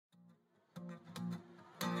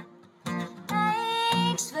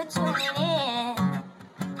Thanks for tuning in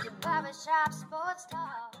to Barbershop Sports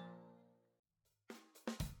Talk.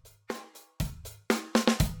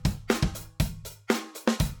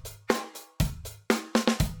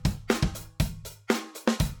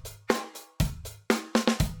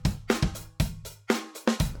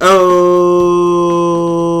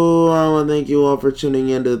 Oh, I want to thank you all for tuning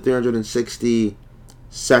in to the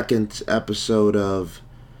 362nd episode of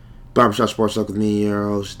Barbershop Sports Talk with me, your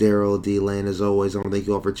host, Daryl D. Lane. As always, I want to thank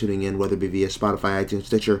you all for tuning in, whether it be via Spotify, iTunes,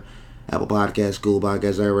 Stitcher, Apple Podcasts, Google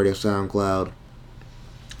Podcasts, iRadio, SoundCloud,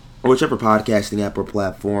 or whichever podcasting app or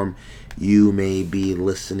platform you may be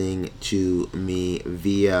listening to me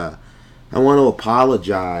via. I want to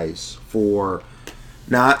apologize for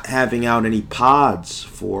not having out any pods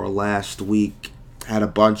for last week. Had a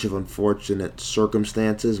bunch of unfortunate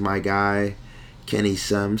circumstances. My guy, Kenny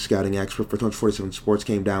Sims, scouting expert for 247 Sports,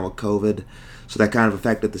 came down with COVID, so that kind of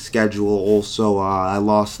affected the schedule. Also, I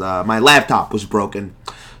lost, my laptop was broken,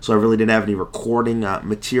 so I really didn't have any recording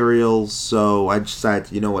materials, so I decided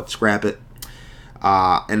to, you know what, scrap it.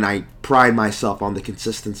 And I pride myself on the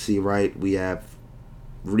consistency, right? We have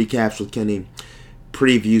recaps with Kenny,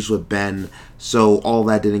 previews with Ben, so all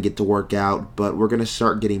that didn't get to work out, but we're going to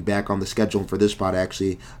start getting back on the schedule for this pod.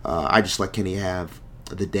 Actually, I just let Kenny have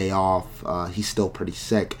the day off. He's still pretty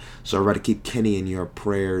sick, so everybody keep Kenny in your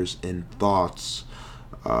prayers and thoughts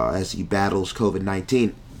as he battles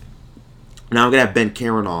COVID-19. Now I'm going to have Ben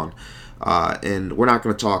Karen on, and we're not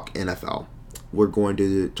going to talk NFL. We're going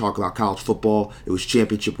to talk about college football. It was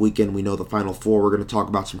championship weekend. We know the Final Four. We're going to talk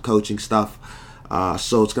about some coaching stuff.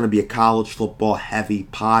 So it's going to be a college football heavy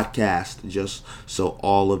podcast, just so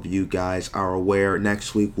all of you guys are aware.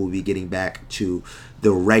 Next week we'll be getting back to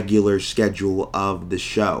the regular schedule of the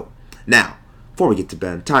show. Now, before we get to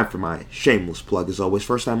Ben, time for my shameless plug as always.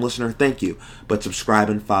 First time listener, thank you, but subscribe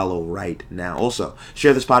and follow right now. Also,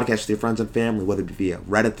 share this podcast with your friends and family, whether it be via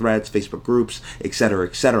Reddit threads, Facebook groups, etc.,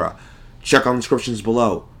 etc. Check on the descriptions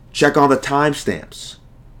below. Check on the timestamps.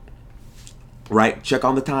 Right? Check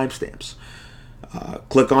on the timestamps.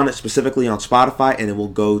 Click on it specifically on Spotify, and it will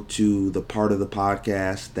go to the part of the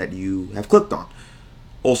podcast that you have clicked on.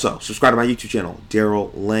 Also, subscribe to my YouTube channel,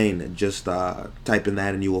 Daryl Lane. Just type in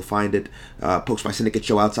that and you will find it. Post my Syndicate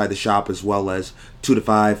show Outside the Shop, as well as 2 to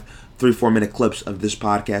 5, 3-4 minute clips of this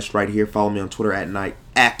podcast right here. Follow me on Twitter at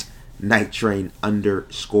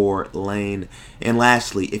 @NightTrain_Lane. And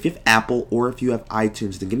lastly, if you have Apple or if you have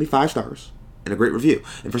iTunes, then give me 5 stars and a great review.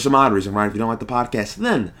 And for some odd reason, right, if you don't like the podcast,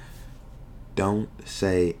 then don't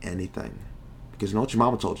say anything. Because you know what your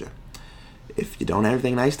mama told you. If you don't have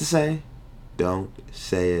anything nice to say, don't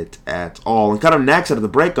say it at all. And cut up next out of the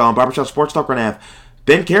break on Barbershop Sports Talk, we're going to have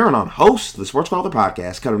Ben Karen on, host of the Sports Father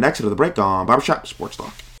podcast. Cut up next out of the break on Barbershop Sports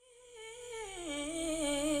Talk.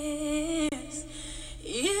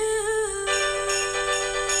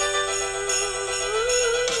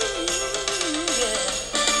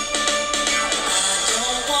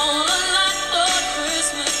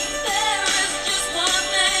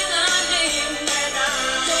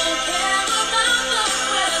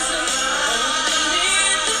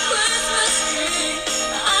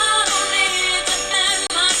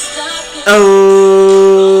 Oh,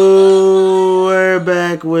 we're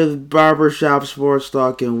back with Barbershop Sports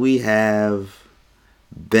Talk, and we have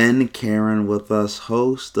Ben Karen with us,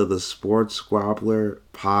 host of the Sports Squabbler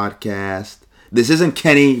podcast. This isn't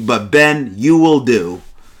Kenny, but Ben, you will do.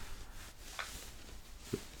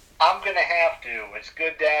 I'm going to have to. It's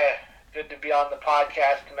good to be on the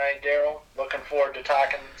podcast tonight, Daryl. Looking forward to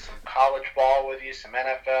talking some college ball with you, some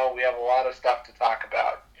NFL. We have a lot of stuff to talk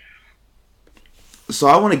about. So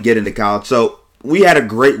I want to get into college. So we had a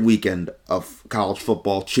great weekend of college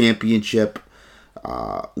football, championship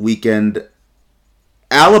weekend.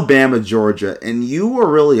 Alabama, Georgia, and you were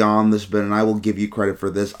really on this, Ben, and I will give you credit for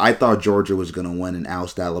this. I thought Georgia was going to win and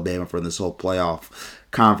oust Alabama for this whole playoff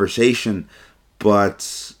conversation, but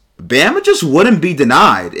Bama just wouldn't be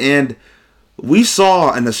denied, and we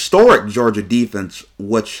saw an historic Georgia defense,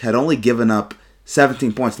 which had only given up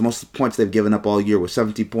 17 points. The most points they've given up all year was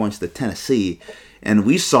 17 points to Tennessee. And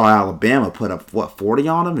we saw Alabama put up, 40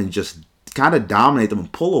 on them and just kind of dominate them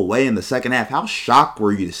and pull away in the second half. How shocked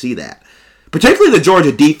were you to see that? Particularly the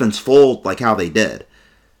Georgia defense fold like how they did.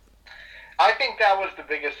 I think that was the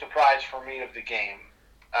biggest surprise for me of the game.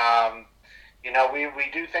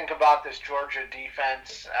 We do think about this Georgia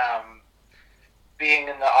defense being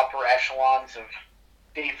in the upper echelons of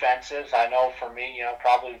defenses. I know for me,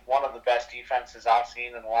 probably one of the best defenses I've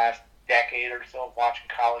seen in the last decade or so of watching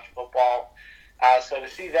college football. So to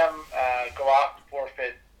see them go out and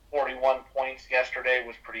forfeit 41 points yesterday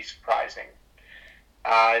was pretty surprising.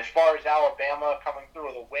 As far as Alabama coming through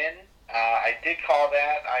with a win, I did call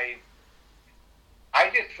that. I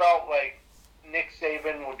just felt like Nick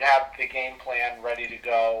Saban would have the game plan ready to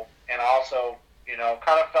go, and also,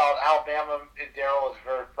 kind of felt Alabama, Darrell is a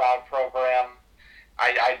very proud program.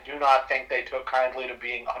 I do not think they took kindly to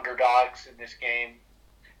being underdogs in this game,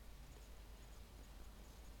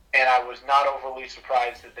 and I was not overly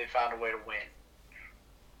surprised that they found a way to win.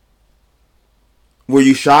 Were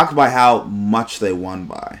you shocked by how much they won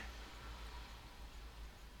by?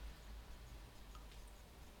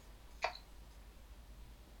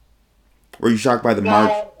 Were you shocked by the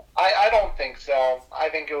margin? No, I don't think so. I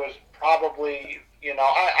think it was probably,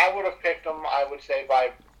 I would have picked them, I would say,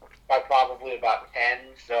 by probably about 10.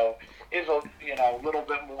 So it was, a little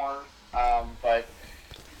bit more. But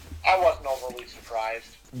I wasn't overly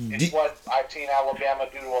surprised. It's what I've seen Alabama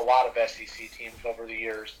do to a lot of SEC teams over the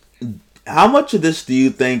years. How much of this do you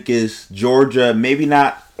think is Georgia? Maybe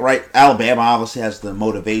not, right? Alabama obviously has the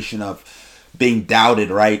motivation of being doubted,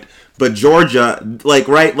 right? But Georgia,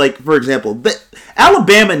 for example,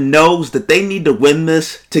 Alabama knows that they need to win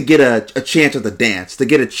this to get a chance at the dance, to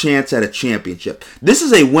get a chance at a championship. This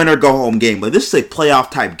is a win-or-go-home game. Like, this is a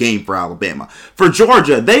playoff-type game for Alabama. For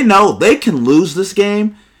Georgia, they know they can lose this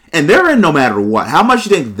game, and they're in no matter what. How much do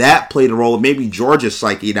you think that played a role in maybe Georgia's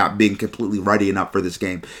psyche not being completely ready enough for this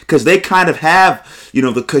game? Because they kind of have,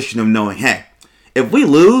 the cushion of knowing, hey, if we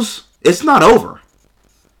lose, it's not over.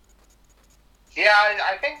 Yeah,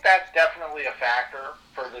 I think that's definitely a factor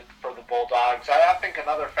for the Bulldogs. I think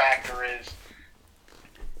another factor is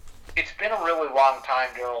it's been a really long time,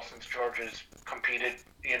 Darrell, since Georgia's competed.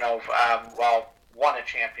 Won a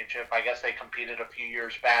championship. I guess they competed a few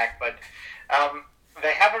years back, but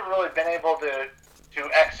they haven't really been able to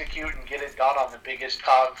execute and get it done on the biggest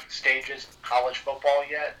stages of college football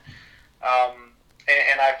yet.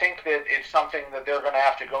 And I think that it's something that they're going to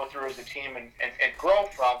have to go through as a team and grow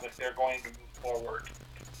from if they're going to move forward.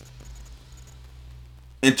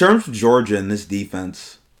 In terms of Georgia and this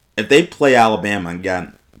defense, if they play Alabama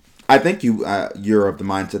again, I think you're of the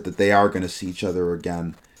mindset that they are going to see each other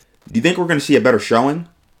again. Do you think we're going to see a better showing?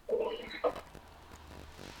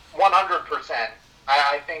 100%.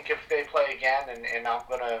 I think if they play again, and I'm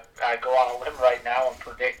going to go on a limb right now and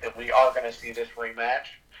predict that we are going to see this rematch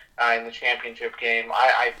in the championship game,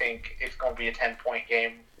 I think it's going to be a 10-point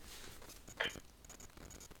game.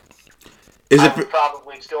 I would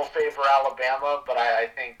probably still favor Alabama, but I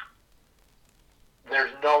think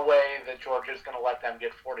there's no way that Georgia's going to let them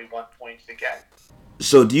get 41 points again.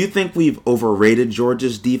 So do you think we've overrated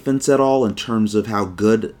Georgia's defense at all in terms of how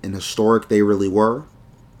good and historic they really were?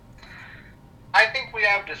 I think we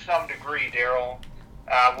have to some degree, Darrell.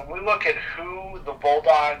 When we look at who the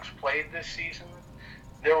Bulldogs played this season,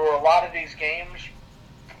 there were a lot of these games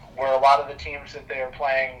where a lot of the teams that they were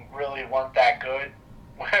playing really weren't that good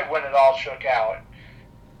when it all shook out.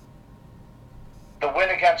 The win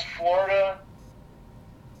against Florida,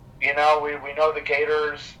 we know the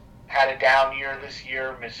Gators had a down year this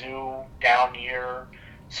year. Mizzou, down year.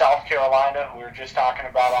 South Carolina, who we were just talking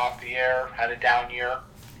about off the air, had a down year.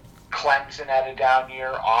 Clemson had a down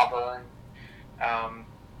year. Auburn.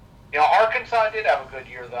 Arkansas did have a good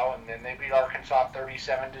year, though, and then they beat Arkansas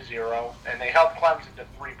 37-0, and they held Clemson to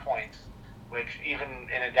 3 points, which even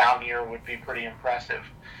in a down year would be pretty impressive.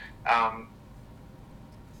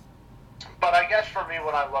 But I guess for me,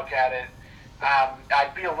 when I look at it,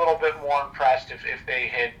 I'd be a little bit more impressed if they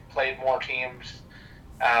had played more teams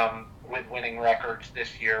with winning records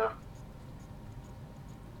this year.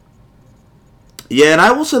 Yeah, and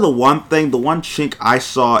I will say the one chink I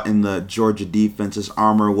saw in the Georgia defense's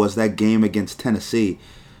armor was that game against Tennessee,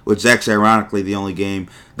 which is actually ironically the only game,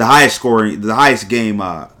 the highest game,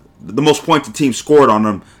 the most points the team scored on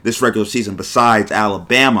them this regular season besides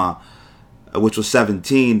Alabama, which was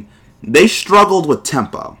 17. They struggled with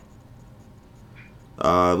tempo.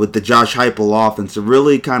 With the Josh Heupel offense, it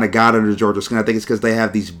really kind of got under Georgia's skin. I think it's because they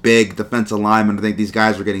have these big defensive linemen. I think these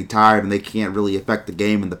guys are getting tired and they can't really affect the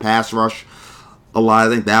game in the pass rush a lot. I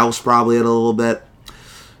think that was probably it a little bit.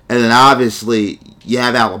 And then obviously you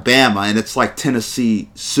have Alabama, and it's like Tennessee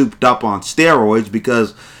souped up on steroids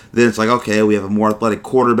because then it's like, okay, we have a more athletic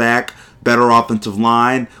quarterback, better offensive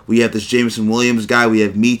line. We have this Jameson Williams guy. We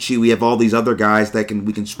have Michi. We have all these other guys that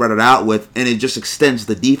we can spread it out with, and it just extends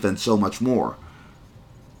the defense so much more.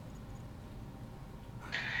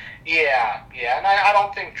 Yeah, and I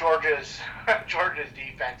don't think Georgia's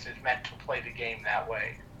defense is meant to play the game that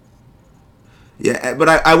way. Yeah, but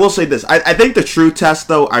I will say this. I think the true test,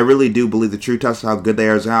 though, I really do believe the true test of how good they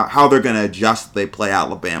are is how they're going to adjust if they play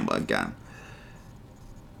Alabama again.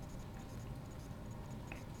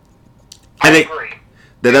 I agree.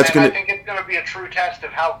 That's I going to. think it's going to be a true test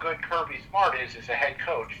of how good Kirby Smart is as a head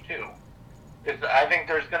coach too. I think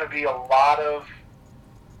there's going to be a lot of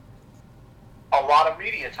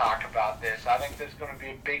media talk about this. I think there's going to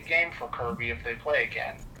be a big game for Kirby if they play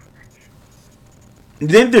again.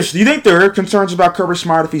 Do you think there are concerns about Kirby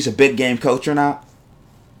Smart if he's a big game coach or not?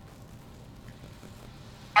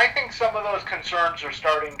 I think some of those concerns are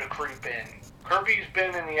starting to creep in. Kirby's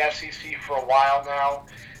been in the SEC for a while now,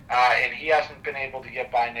 and he hasn't been able to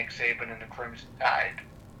get by Nick Saban and the Crimson Tide.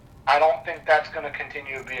 I don't think that's going to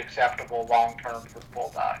continue to be acceptable long term for the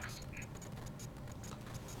Bulldogs.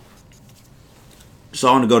 So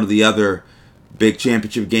I want to go to the other big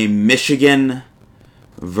championship game, Michigan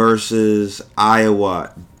versus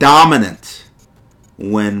Iowa. Dominant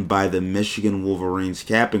win by the Michigan Wolverines,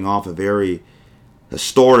 capping off a very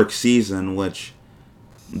historic season, which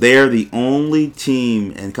they're the only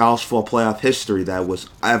team in college football playoff history that was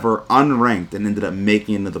ever unranked and ended up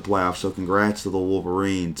making it into the playoffs. So congrats to the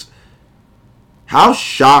Wolverines. How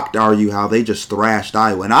shocked are you how they just thrashed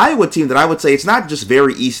Iowa? An Iowa team that I would say it's not just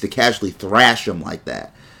very easy to casually thrash them like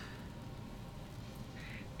that.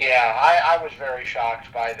 Yeah, I was very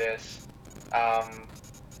shocked by this.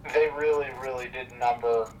 They really, really did a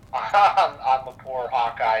number on the poor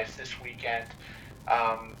Hawkeyes this weekend.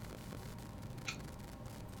 I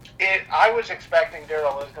was expecting,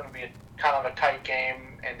 Daryl, is going to be kind of a tight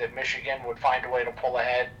game and that Michigan would find a way to pull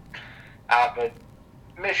ahead. But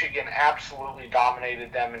Michigan absolutely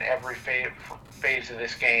dominated them in every phase of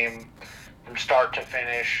this game, from start to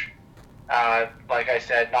finish. Like I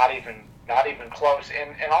said, not even close.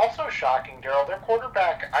 And also shocking, Daryl, their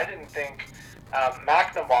quarterback, I didn't think,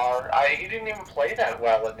 McNamara, he didn't even play that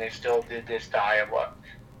well, and they still did this to Iowa.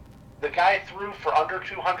 The guy threw for under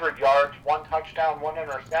 200 yards, 1 touchdown, 1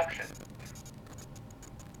 interception.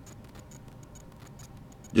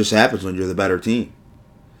 Just happens when you're the better team.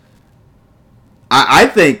 I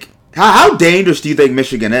think, how dangerous do you think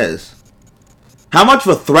Michigan is? How much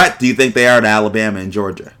of a threat do you think they are to Alabama and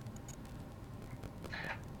Georgia?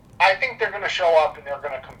 I think they're going to show up and they're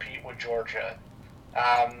going to compete with Georgia.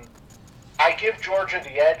 I give Georgia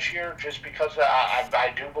the edge here just because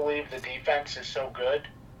I do believe the defense is so good,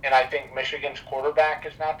 and I think Michigan's quarterback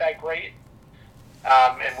is not that great.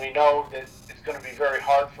 And we know that it's going to be very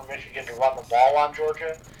hard for Michigan to run the ball on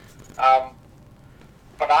Georgia.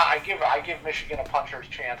 But I give Michigan a puncher's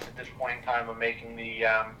chance at this point in time of making the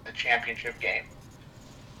championship game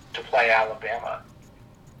to play Alabama.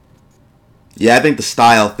 Yeah, I think the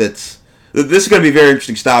style fits. This is going to be a very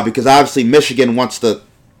interesting style because obviously Michigan wants to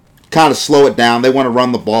kind of slow it down. They want to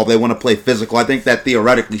run the ball. They want to play physical. I think that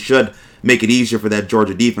theoretically should make it easier for that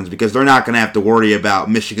Georgia defense because they're not going to have to worry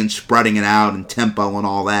about Michigan spreading it out and tempo and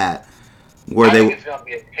all that. I think it's going to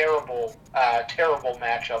be a terrible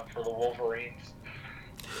matchup for the Wolverines.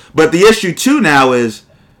 But the issue too now is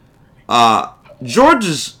that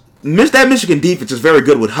Michigan defense is very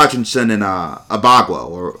good with Hutchinson and Abaglo,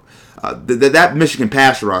 or that Michigan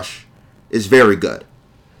pass rush is very good.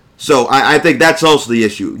 So I think that's also the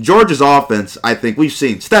issue. Georgia's offense, I think we've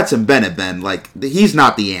seen Stetson Bennett, he's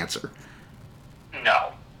not the answer.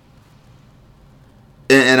 No.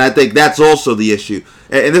 And I think that's also the issue.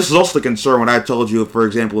 And this is also the concern when I told you, for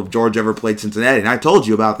example, if Georgia ever played Cincinnati, and I told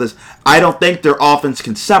you about this, I don't think their offense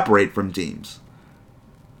can separate from teams.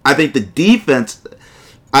 I think the defense,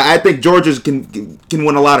 I think Georgia can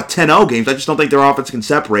win a lot of 10-0 games. I just don't think their offense can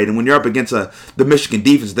separate. And when you're up against the Michigan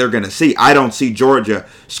defense, they're going to see. I don't see Georgia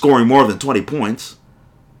scoring more than 20 points.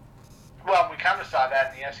 Well, we kind of saw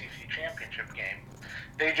that in the SEC championship game.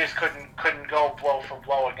 They just couldn't go blow for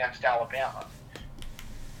blow against Alabama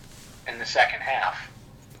in the second half.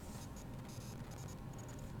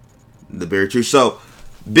 Very true. So,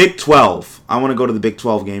 Big 12. I want to go to the Big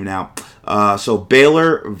 12 game now. So,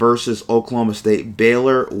 Baylor versus Oklahoma State.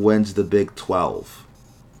 Baylor wins the Big 12.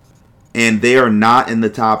 And they are not in the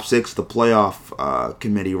top 6, the playoff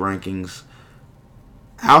committee rankings.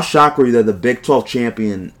 How shocked were you that the Big 12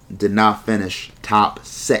 champion did not finish top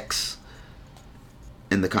 6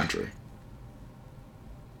 in the country?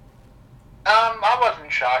 I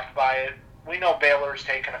wasn't shocked by it. We know Baylor's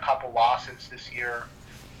taken a couple losses this year.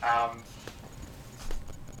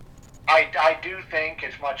 I do think,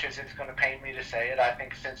 as much as it's going to pain me to say it, I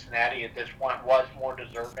think Cincinnati at this point was more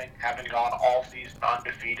deserving, having gone all season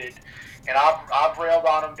undefeated. And I've railed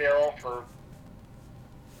on them, Daryl, for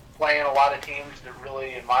playing a lot of teams that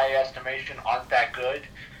really, in my estimation, aren't that good.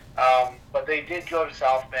 But they did go to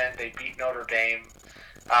South Bend. They beat Notre Dame.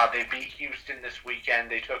 They beat Houston this weekend.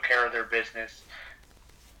 They took care of their business.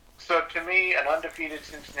 So to me, an undefeated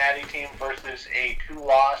Cincinnati team versus a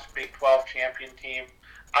 2-loss Big 12 champion team,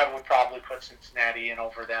 I would probably put Cincinnati in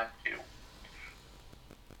over them too.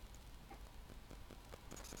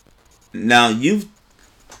 Now,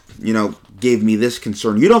 gave me this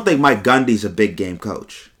concern. You don't think Mike Gundy's a big game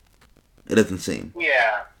coach? It doesn't seem.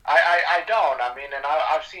 Yeah, I don't. I mean, and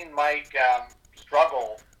I've seen Mike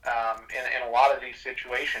struggle in a lot of these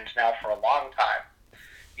situations now for a long time.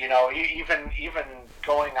 Even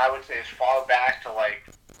going, I would say, as far back to like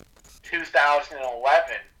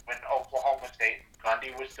 2011 when Oklahoma State,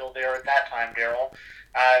 Gundy was still there at that time, Daryl,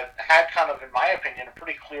 had kind of, in my opinion, a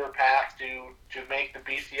pretty clear path to make the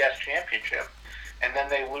BCS championship. And then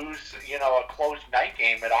they lose, a close night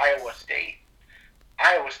game at Iowa State.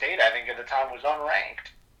 Iowa State, I think, at the time was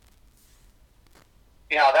unranked.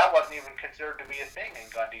 That wasn't even considered to be a thing,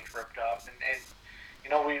 and Gundy tripped up.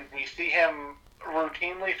 And we see him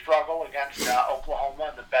routinely struggle against Oklahoma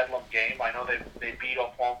in the Bedlam game. I know they beat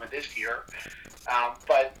Oklahoma this year.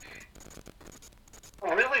 But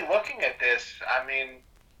really looking at this, I mean,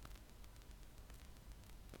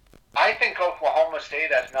 I think Oklahoma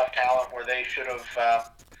State has enough talent where they should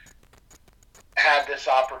have had this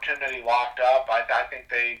opportunity locked up. I think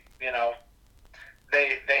they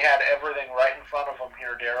had everything right in front of them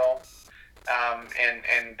here, Daryl,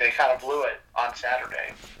 and they kind of blew it on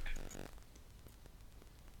Saturday.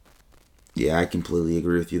 Yeah, I completely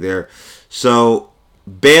agree with you there. So,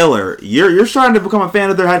 Baylor, you're starting to become a fan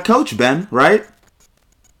of their head coach, Ben, right?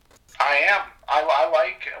 I am. I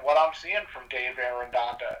like what I'm seeing from Dave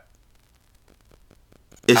Arendonda.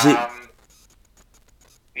 Is he?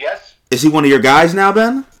 Yes. Is he one of your guys now,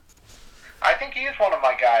 Ben? I think he is one of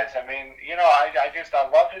my guys. I mean, I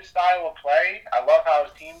love his style of play. I love how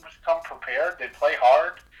his teams come prepared. They play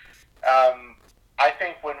hard. I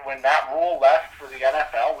think when Matt Rule left for the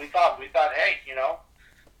NFL, we thought, hey,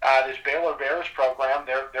 this Baylor Bears program,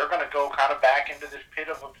 they're going to go kind of back into this pit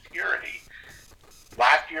of obscurity.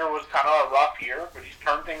 Last year was kind of a rough year, but he's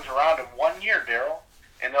turned things around in 1 year, Daryl,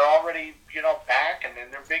 and they're already, back, and then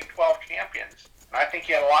they're Big 12 champions. And I think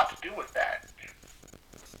he had a lot to do with that.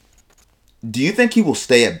 Do you think he will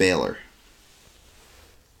stay at Baylor?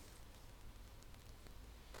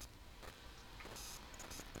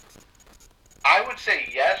 I would say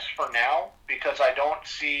yes for now, because I don't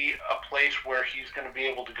see a place where he's going to be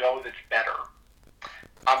able to go that's better.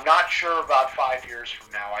 I'm not sure about 5 years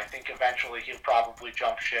from now. I think eventually he'll probably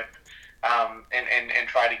jump ship and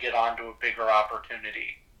try to get onto a bigger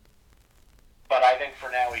opportunity. But I think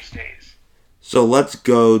for now he stays. So let's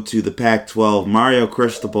go to the Pac-12. Mario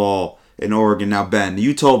Cristobal in Oregon. Now, Ben,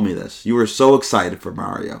 you told me this. You were so excited for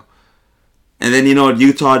Mario. And then you know what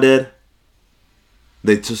Utah did?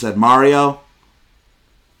 They just said, Mario,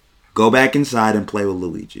 go back inside and play with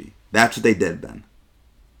Luigi. That's what they did, Ben.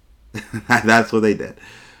 That's what they did.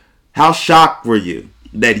 How shocked were you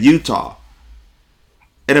that Utah,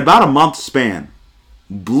 in about a month span,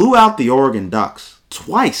 blew out the Oregon Ducks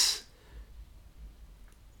twice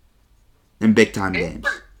in big-time games?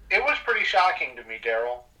 It was pretty shocking to me,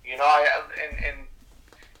 Daryl.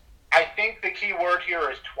 I think the key word here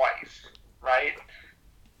is twice, right?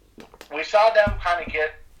 We saw them kind of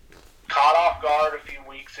get caught off guard a few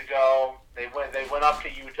weeks ago. They went up to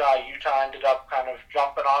Utah. Utah ended up kind of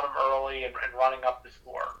jumping on them early and running up the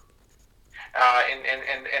score.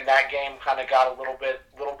 And that game kind of got a little bit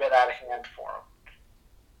out of hand for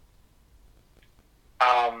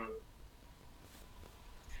them.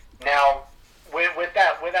 Now, with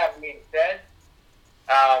that being said,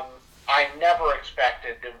 I never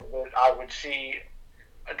expected that I would see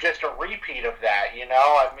just a repeat of that.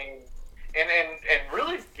 I mean, and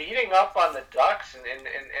really beating up on the Ducks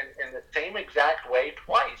in the same exact way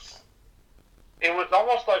twice. It was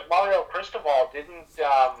almost like Mario Cristobal didn't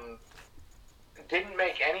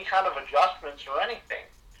make any kind of adjustments or anything.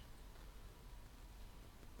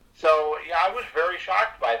 So yeah, I was very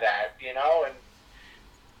shocked by that, and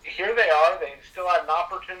here they are. They still had an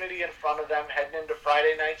opportunity in front of them heading into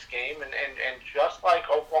Friday night's game, and just like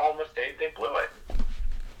Oklahoma State, they blew it.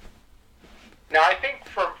 Now, I think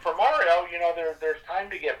for Mario, there's time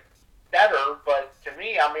to get better, but to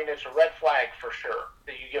me, I mean, it's a red flag for sure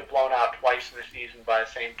that you get blown out twice in the season by the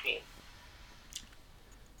same team.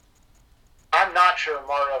 I'm not sure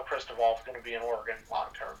Mario Cristobal is going to be in Oregon long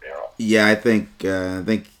term, Daryl. Yeah, I think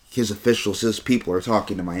his officials, his people are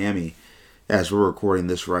talking to Miami as we're recording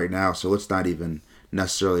this right now, so it's not even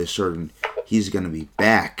necessarily certain he's going to be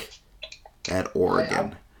back at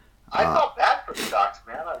Oregon. I felt bad for the Ducks,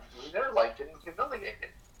 man. They're like getting humiliated.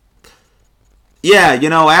 Yeah,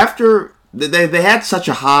 after they had such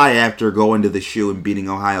a high after going to the shoe and beating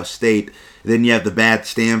Ohio State, then you have the bad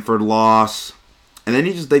Stanford loss, and then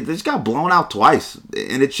they just got blown out twice,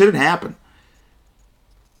 and it shouldn't happen.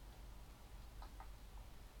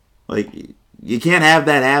 Like, you can't have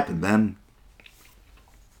that happen, Ben.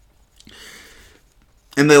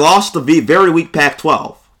 And they lost the very weak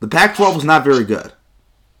Pac-12. The Pac-12 was not very good.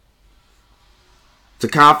 It's a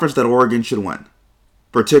conference that Oregon should win,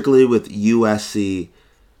 particularly with USC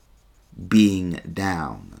being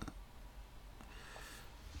down.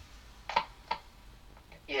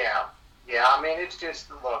 Yeah, I mean, it's just,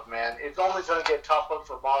 look, man, it's only going to get tougher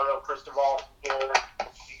for Mario Cristobal here.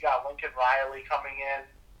 You got Lincoln Riley coming in.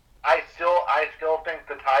 I still think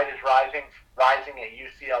the tide is rising at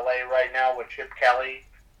UCLA right now with Chip Kelly.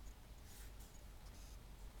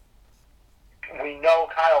 We know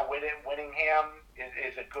Kyle Whittingham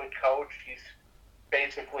is a good coach. He's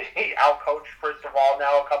basically outcoached Cristobal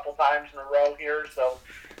now a couple times in a row here. So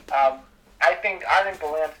I think the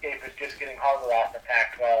landscape is just getting harder off the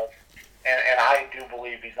Pac-12. And I do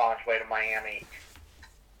believe he's on his way to Miami.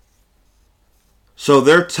 So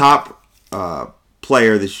their top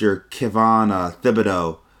player this year, Kevon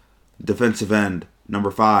Thibodeau, defensive end,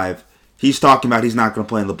 number 5, he's talking about he's not going to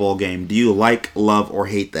play in the bowl game. Do you like, love, or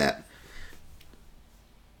hate that?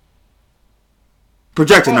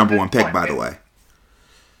 Projected number 1 pick, by the way.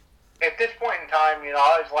 At this point in time,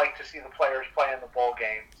 I always like to see the players play in the bowl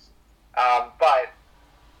games. But,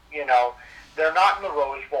 they're not in the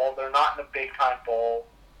Rose Bowl. They're not in a big-time bowl.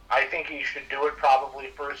 I think he should do it probably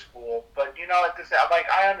for his school. But,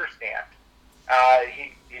 I understand.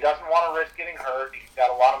 He doesn't want to risk getting hurt. He's got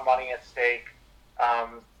a lot of money at stake.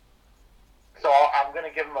 So I'm going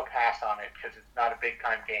to give him a pass on it because it's not a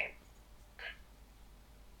big-time game.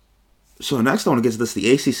 So next I want to get to this,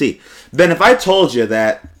 the ACC. Ben, if I told you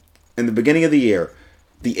that in the beginning of the year,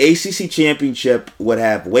 the ACC championship would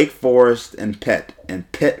have Wake Forest and Pitt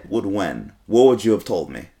would win, what would you have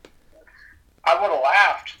told me? I would have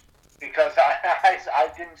laughed because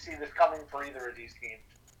I didn't see this coming for either of these teams.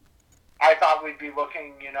 I thought we'd be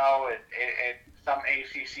looking, at some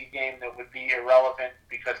ACC game that would be irrelevant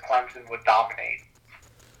because Clemson would dominate.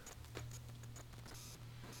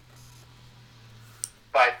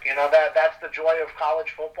 But, that's the joy of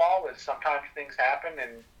college football is sometimes things happen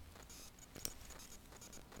and,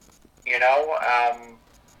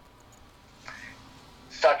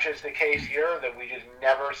 such is the case here that we just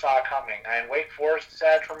never saw coming. And Wake Forest has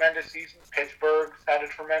had a tremendous season. Pittsburgh's had a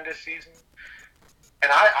tremendous season.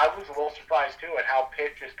 And I was a little surprised, too, at how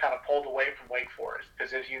Pitt just kind of pulled away from Wake Forest.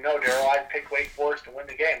 Because, as you know, Daryl, I picked Wake Forest to win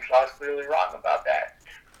the game, so I was clearly wrong about that.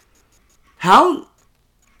 How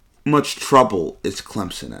much trouble is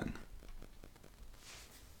Clemson in?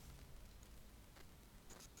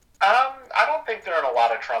 I don't think they're in a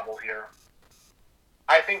lot of trouble here.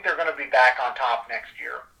 I think they're going to be back on top next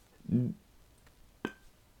year.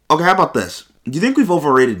 Okay, how about this? Do you think we've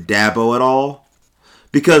overrated Dabo at all?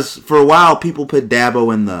 Because for a while, people put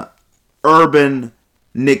Dabo in the Urban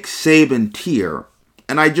Nick Saban tier.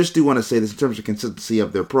 And I just do want to say this in terms of consistency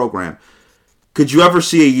of their program. Could you ever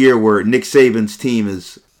see a year where Nick Saban's team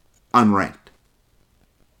is unranked?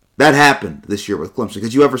 That happened this year with Clemson.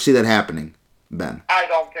 Could you ever see that happening, Ben? I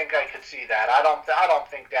don't think I could see that. I don't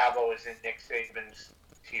think Dabo is in Nick Saban's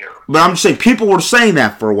tier. But I'm just saying, people were saying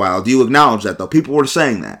that for a while. Do you acknowledge that, though? People were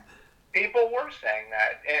saying that. People were saying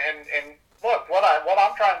that. And look, what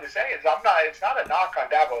I'm trying to say is it's not a knock on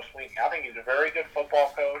Dabo Swinney. I think he's a very good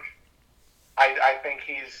football coach. I think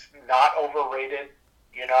he's not overrated,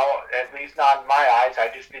 at least not in my eyes. I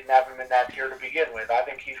just didn't have him in that tier to begin with. I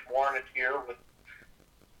think he's more in a tier with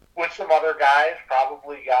some other guys,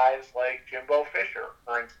 probably guys like Jimbo Fisher,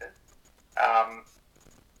 for instance.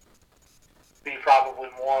 Be probably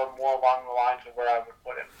more along the lines of where I would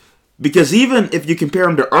put him. Because even if you compare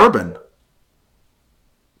him to Urban,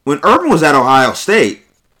 when Urban was at Ohio State,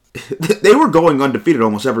 they were going undefeated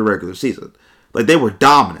almost every regular season. Like, they were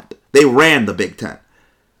dominant. They ran the Big Ten.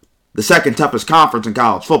 The second toughest conference in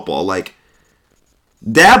college football. Like,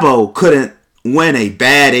 Dabo couldn't win a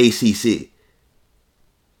bad ACC.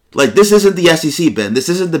 Like, this isn't the SEC, Ben. This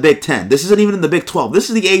isn't the Big Ten. This isn't even in the Big 12. This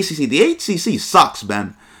is the ACC. The ACC sucks,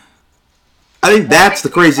 Ben. I think that's the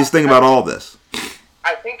craziest thing about all this.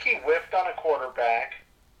 I think he whiffed on a quarterback,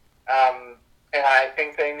 and I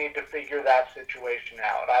think they need to figure that situation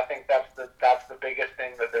out. I think that's the biggest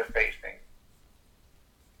thing that they're facing.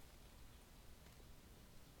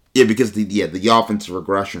 Yeah, because the offensive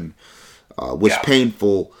regression was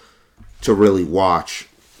painful to really watch.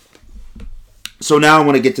 So now I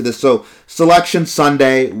want to get to this. So Selection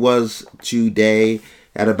Sunday was today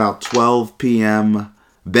at about 12 p.m.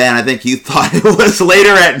 Ben, I think you thought it was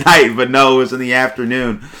later at night, but no, it was in the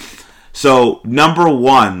afternoon. So number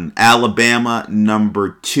 1, Alabama.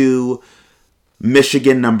 Number 2,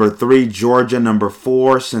 Michigan, number 3. Georgia, number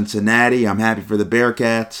 4. Cincinnati. I'm happy for the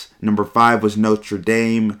Bearcats. Number 5 was Notre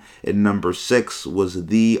Dame. And number 6 was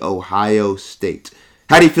The Ohio State.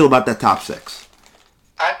 How do you feel about that top 6?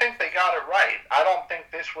 I think they got it right. I don't think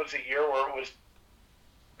this was a year where it was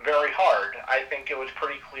very hard. I think it was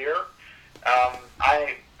pretty clear.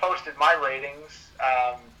 I posted my ratings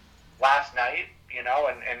last night, and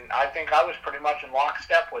I think I was pretty much in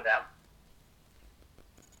lockstep with them.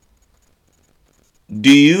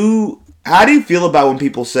 How do you feel about when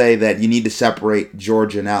people say that you need to separate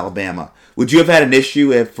Georgia and Alabama? Would you have had an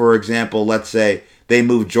issue if, for example, let's say they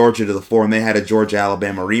moved Georgia to the 4 and they had a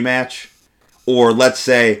Georgia-Alabama rematch? Or let's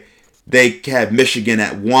say they had Michigan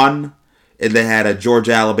at 1 and they had a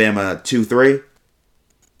Georgia-Alabama 2-3?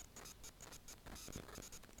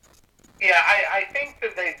 Yeah, I think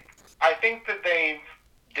that they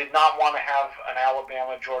did not want to have an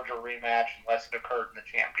Alabama-Georgia rematch unless it occurred in the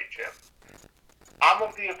championship. I'm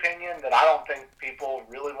of the opinion that I don't think people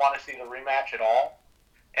really want to see the rematch at all.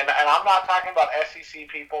 And I'm not talking about SEC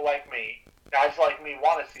people like me. Guys like me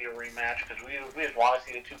want to see a rematch because we just want to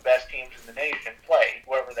see the 2 best teams in the nation play,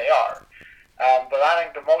 whoever they are. But I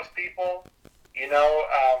think to most people,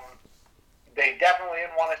 they definitely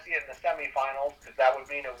didn't want to see it in the semifinals because that would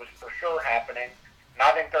mean it was for sure happening. And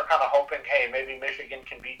I think they're kind of hoping, hey, maybe Michigan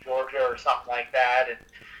can beat Georgia or something like that, and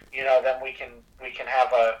then we can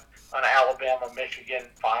have an Alabama-Michigan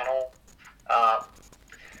final.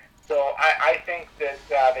 So I think that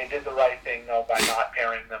they did the right thing, though, by not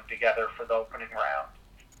pairing them together for the opening round.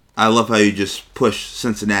 I love how you just push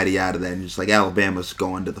Cincinnati out of that and just like Alabama's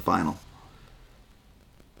going to the final.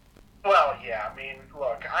 Well, yeah, I mean,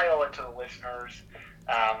 look, I owe it to the listeners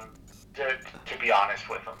to be honest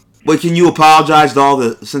with them. Wait, can you apologize to all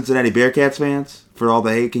the Cincinnati Bearcats fans for all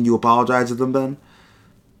the hate? Can you apologize to them, Ben?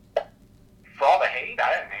 For all the hate?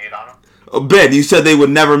 I didn't hate on them. Oh, Ben, you said they would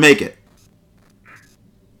never make it.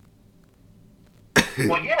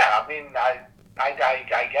 Well, yeah, I mean, I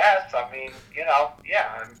guess. I mean,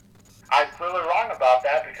 yeah. I was clearly wrong about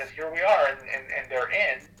that because here we are, and they're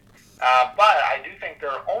in. But I do think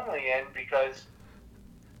they're only in because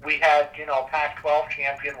we had, a Pac-12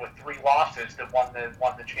 champion with 3 losses that won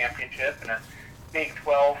the championship, and a Big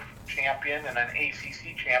 12 champion and an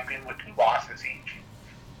ACC champion with 2 losses each.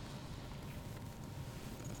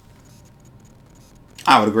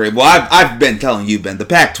 I would agree. Well, I've been telling you, Ben, the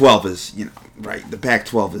Pac-12 is, right, the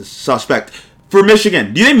Pac-12 is suspect. For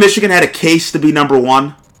Michigan, do you think Michigan had a case to be number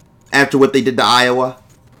 1 after what they did to Iowa?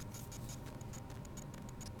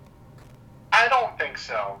 I don't think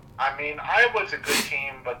so. I mean, Iowa's a good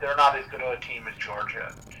team, but they're not as good of a team as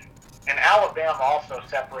Georgia. And Alabama also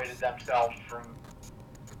separated themselves from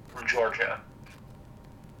Georgia.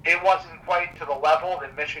 It wasn't quite to the level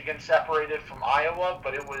that Michigan separated from Iowa,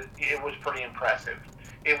 but it was pretty impressive.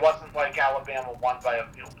 It wasn't like Alabama won by a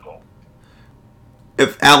field goal.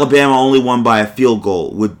 If Alabama only won by a field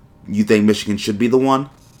goal, would you think Michigan should be the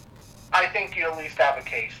one? I think you at least have a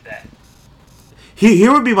case then.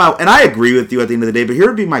 Here would be my, and I agree with you at the end of the day, but here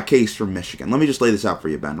would be my case for Michigan. Let me just lay this out for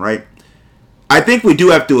you, Ben, right? I think we do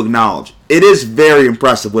have to acknowledge, it is very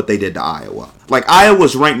impressive what they did to Iowa. Like,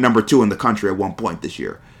 Iowa's ranked number 2 in the country at one point this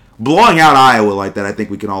year. Blowing out Iowa like that, I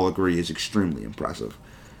think we can all agree, is extremely impressive.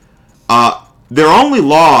 Their only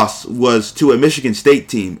loss was to a Michigan State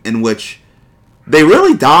team in which they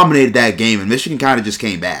really dominated that game, and Michigan kind of just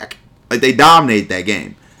came back. Like, they dominated that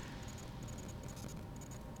game.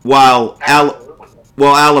 While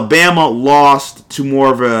Alabama lost to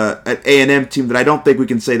more of an A&M team that I don't think we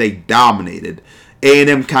can say they dominated.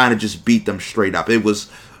 A&M kind of just beat them straight up. It was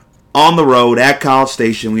on the road at College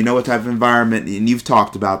Station. We know what type of environment, and you've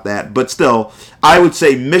talked about that. But still, I would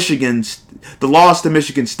say the loss to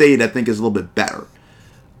Michigan State, I think, is a little bit better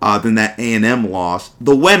than that A&M loss.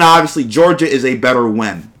 The win, obviously, Georgia is a better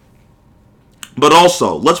win. But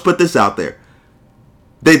also, let's put this out there.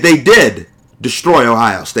 They did destroy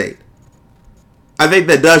Ohio State. I think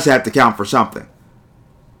that does have to count for something.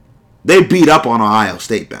 They beat up on Ohio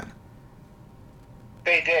State, Ben.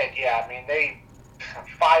 They did, yeah. I mean, they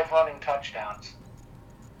 5 running touchdowns.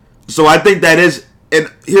 So I think that is,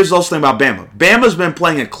 and here's the also thing about Bama. Bama's been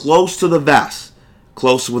playing it close to the vest.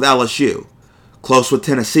 Close with LSU. Close with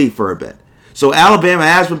Tennessee for a bit. So Alabama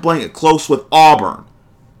has been playing it close with Auburn.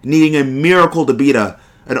 Needing a miracle to beat an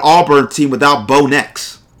Auburn team without Bo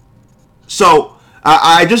Nix. So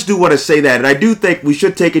I just do want to say that, and I do think we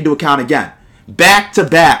should take into account again.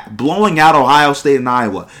 Back-to-back, blowing out Ohio State and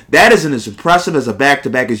Iowa. That isn't as impressive as a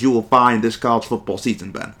back-to-back as you will find this college football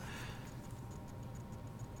season, Ben.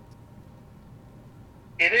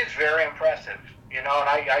 It is very impressive.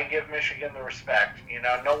 and I give Michigan the respect.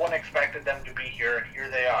 No one expected them to be here, and here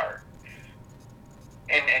they are.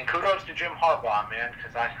 And kudos to Jim Harbaugh, man,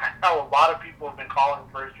 because I know a lot of people have been calling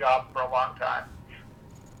for his job for a long time.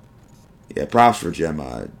 Yeah, props for Jim.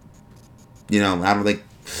 I don't think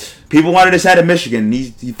people wanted his head in Michigan. And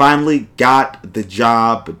he finally got the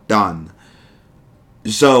job done.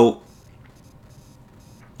 So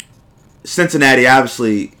Cincinnati,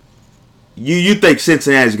 obviously, you think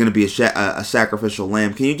Cincinnati is going to be a sacrificial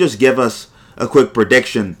lamb. Can you just give us a quick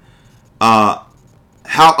prediction?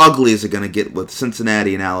 How ugly is it going to get with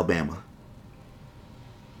Cincinnati and Alabama?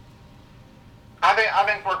 I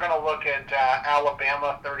think we're going to look at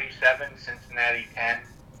Alabama 37, Cincinnati 10.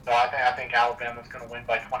 So I think Alabama's going to win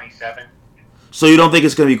by 27. So you don't think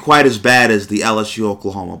it's going to be quite as bad as the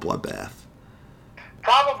LSU-Oklahoma bloodbath?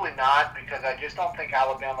 Probably not, because I just don't think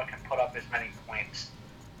Alabama can put up as many points.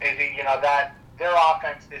 That their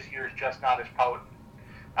offense this year is just not as potent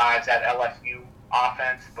as that LSU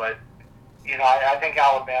offense. But I think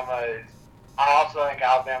Alabama is. I also think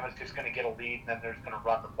Alabama's just going to get a lead, and then they're just going to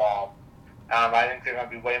run the ball. I think they're going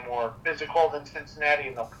to be way more physical than Cincinnati,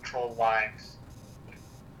 and they'll control the lines.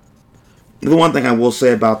 The one thing I will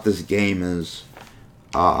say about this game is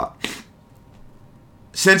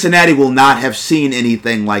Cincinnati will not have seen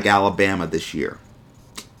anything like Alabama this year.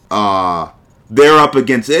 They're up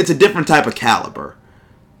against... It's a different type of caliber.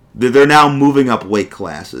 They're now moving up weight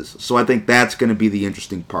classes. So I think that's going to be the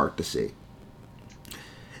interesting part to see.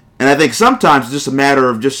 And I think sometimes it's just a matter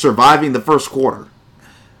of just surviving the first quarter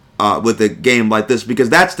with a game like this, because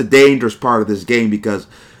that's the dangerous part of this game, because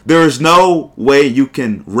there is no way you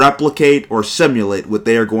can replicate or simulate what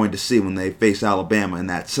they are going to see when they face Alabama in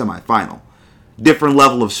that semifinal. Different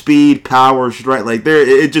level of speed, power, strength,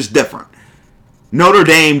 it's just different. Notre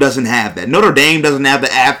Dame doesn't have that. Notre Dame doesn't have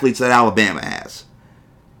the athletes that Alabama has.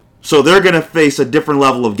 So they're going to face a different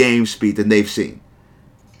level of game speed than they've seen.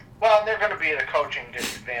 Well, and they're going to be at a coaching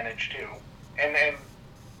disadvantage, too. And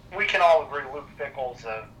we can all agree Luke Fickell's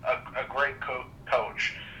a great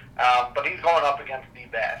coach. But he's going up against the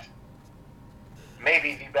best.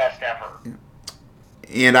 Maybe the best ever.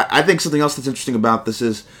 And I think something else that's interesting about this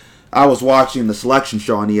is I was watching the selection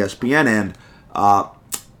show on ESPN, and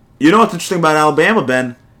you know what's interesting about Alabama,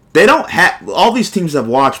 Ben? They don't have... All these teams have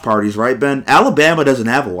watch parties, right, Ben? Alabama doesn't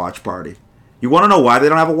have a watch party. You want to know why they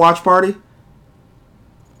don't have a watch party?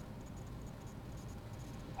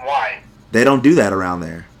 Why? They don't do that around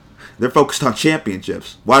there. They're focused on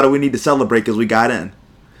championships. Why do we need to celebrate because we got in?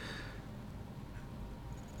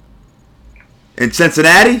 In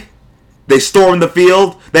Cincinnati, they stormed the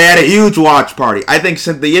field. They had a huge watch party. I think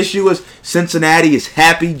the issue is Cincinnati is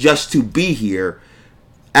happy just to be here.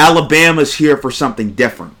 Alabama's here for something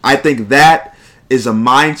different. I think that is a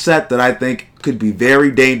mindset that I think could be very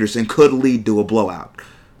dangerous and could lead to a blowout.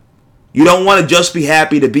 You don't want to just be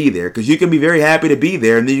happy to be there, because you can be very happy to be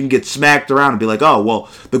there and then you can get smacked around and be like, oh, well,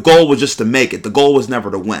 the goal was just to make it. The goal was never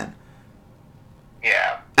to win.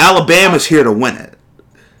 Yeah. Alabama's here to win it.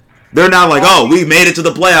 They're not like, oh, we made it to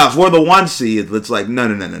the playoffs. We're the 1 seed. It's like, no.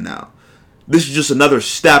 This is just another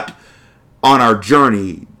step on our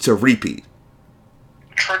journey to repeat.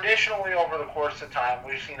 Traditionally, over the course of time,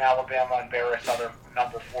 we've seen Alabama embarrass other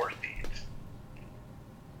number 4 seeds.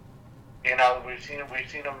 We've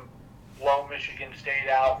seen them blow Michigan State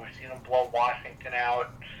out. We've seen them blow Washington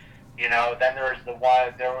out. Then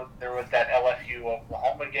there was that LSU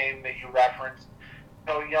Oklahoma game that you referenced.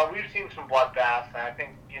 So, we've seen some bloodbaths, and I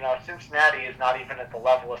think, Cincinnati is not even at the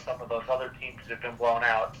level of some of those other teams that have been blown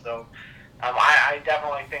out. So, I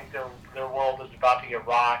definitely think their world is about to get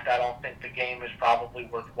rocked. I don't think the game is probably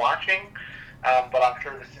worth watching, but I'm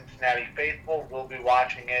sure the Cincinnati faithful will be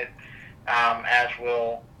watching it, as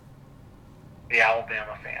will the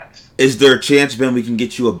Alabama fans. Is there a chance, Ben, we can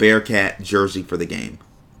get you a Bearcat jersey for the game?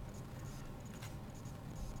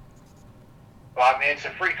 Well, I mean, it's a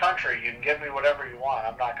free country. You can give me whatever you want.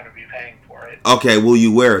 I'm not going to be paying for it. Okay, will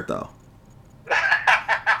you wear it, though?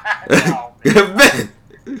 No. Ben!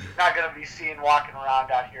 Not going to be seen walking around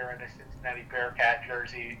out here in a Cincinnati Bearcat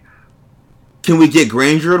jersey. Can we get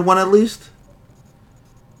Granger in one at least?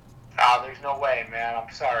 There's no way, man.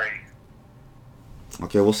 I'm sorry.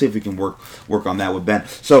 Okay, we'll see if we can work on that with Ben.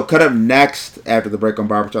 So, cut up next after the break on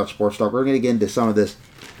Barbershop Sports Talk. We're going to get into some of this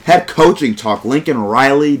head coaching talk. Lincoln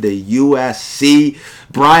Riley to USC,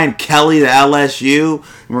 Brian Kelly to LSU.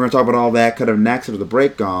 And we're going to talk about all that cut up next after the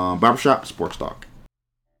break on Barbershop Sports Talk.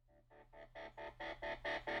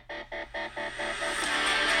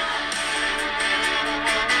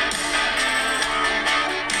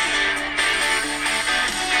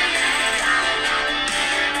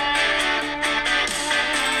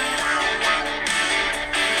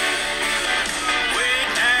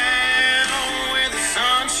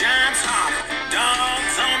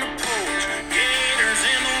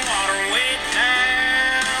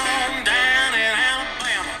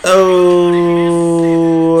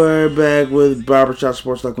 Oh, we're back with Barbershop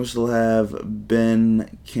Sports Talk. We still have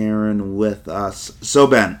Ben Karen with us. So,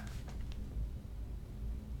 Ben,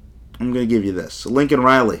 I'm going to give you this. Lincoln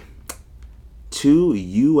Riley to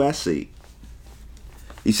USC.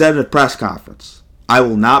 He said in a press conference, I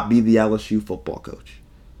will not be the LSU football coach.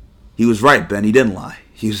 He was right, Ben. He didn't lie.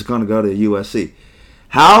 He was going to go to USC.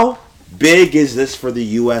 How big is this for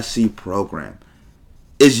the USC program?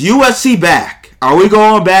 Is USC back? Are we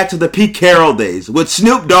going back to the Pete Carroll days with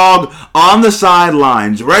Snoop Dogg on the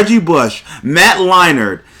sidelines, Reggie Bush, Matt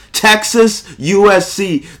Leinart, Texas,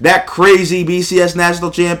 USC, that crazy BCS National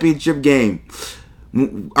Championship game?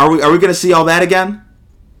 Are we going to see all that again?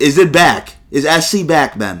 Is it back? Is SC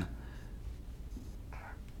back, Ben?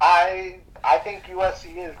 I think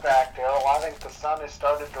USC is back, Daryl. I think the sun has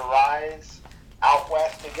started to rise out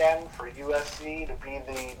west again for USC to be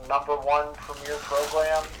the number one premier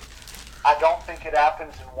program. I don't think it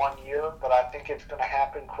happens in 1 year, but I think it's going to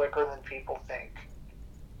happen quicker than people think.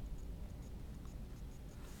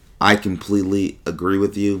 I completely agree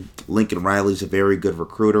with you. Lincoln Riley's a very good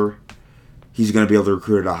recruiter. He's going to be able to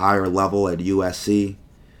recruit at a higher level at USC.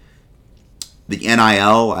 The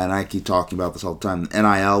NIL, and I keep talking about this all the time, the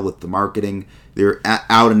NIL with the marketing, they're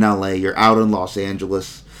out in LA, you're out in Los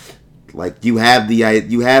Angeles. Like, you have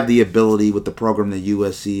the ability with the program that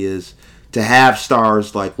USC is to have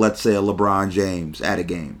stars like, let's say, a LeBron James at a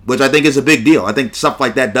game, which I think is a big deal. I think stuff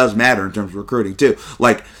like that does matter in terms of recruiting, too.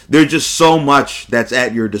 Like, there's just so much that's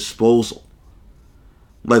at your disposal.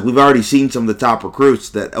 Like, we've already seen some of the top recruits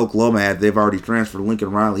that Oklahoma had. They've already transferred.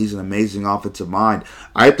 Lincoln Riley, he's an amazing offensive mind.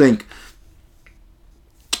 I think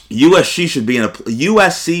USC should be in a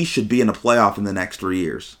playoff in the next 3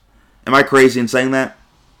 years. Am I crazy in saying that?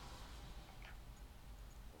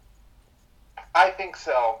 I think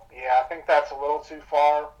so. Yeah, I think that's a little too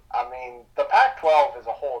far. I mean, the Pac-12 as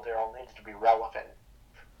a whole, Daryl, needs to be relevant.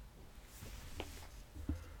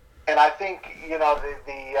 And I think,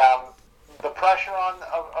 the pressure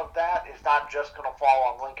of that is not just going to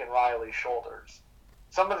fall on Lincoln Riley's shoulders.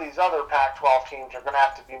 Some of these other Pac-12 teams are going to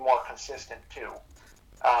have to be more consistent, too.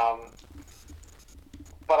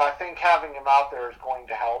 But I think having him out there is going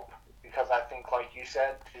to help because I think, like you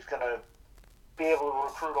said, he's going to be able to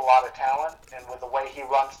recruit a lot of talent. And with the way he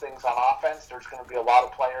runs things on offense, there's going to be a lot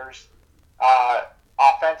of players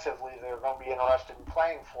offensively that are going to be interested in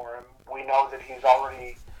playing for him. We know that he's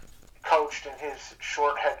already coached in his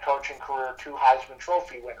short head coaching career 2 Heisman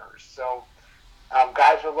Trophy winners. So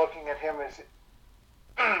guys are looking at him as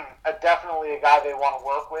definitely a guy they want to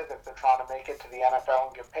work with if they're trying to make it to the NFL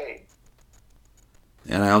and get paid.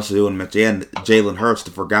 And I also do want to mention Jalen Hurts, the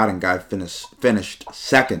forgotten guy, finished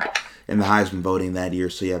second in the Heisman voting that year.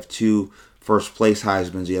 So you have 2 first-place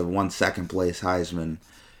Heismans. You have 1 second-place Heisman.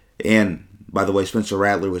 And, by the way, Spencer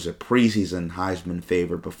Rattler was a preseason Heisman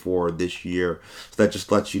favorite before this year. So that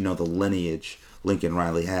just lets you know the lineage Lincoln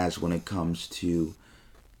Riley has when it comes to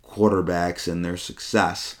quarterbacks and their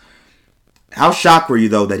success. How shocked were you,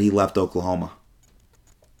 though, that he left Oklahoma?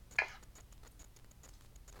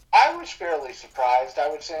 I was fairly surprised. I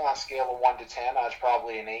would say on a scale of 1 to 10, I was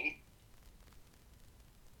probably an 8.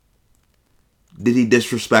 Did he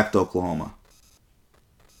disrespect Oklahoma?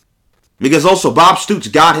 Because also Bob Stoops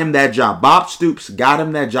got him that job. Bob Stoops got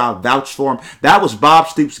him that job, vouched for him. That was Bob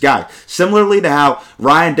Stoops' guy. Similarly to how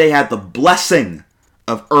Ryan Day had the blessing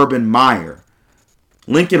of Urban Meyer,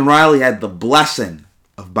 Lincoln Riley had the blessing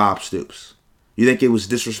of Bob Stoops. You think it was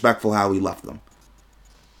disrespectful how he left them?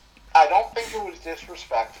 I don't think it was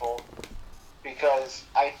disrespectful because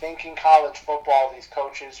I think in college football these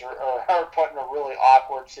coaches are put in a really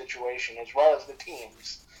awkward situation as well as the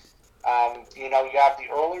teams. You have the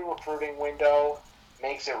early recruiting window,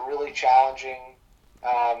 makes it really challenging.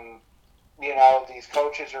 These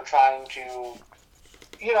coaches are trying to,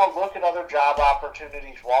 look at other job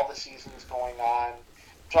opportunities while the season's going on.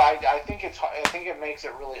 So I think it makes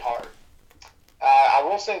it really hard. I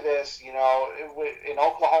will say this, in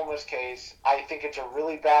Oklahoma's case, I think it's a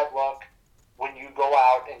really bad look when you go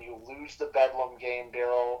out and you lose the Bedlam game,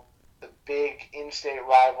 Daryl, the big in-state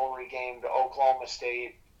rivalry game to Oklahoma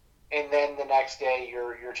State, and then the next day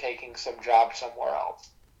you're taking some job somewhere else.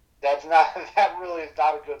 That really is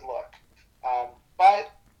not a good look.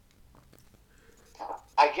 But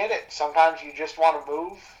I get it. Sometimes you just want to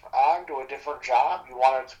move on to a different job. You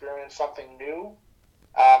want to experience something new.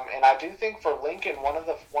 And I do think for Lincoln, one of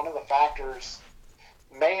the factors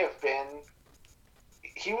may have been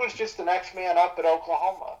he was just the next man up at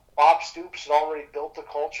Oklahoma. Bob Stoops had already built the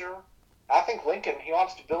culture. I think Lincoln, he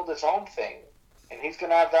wants to build his own thing, and he's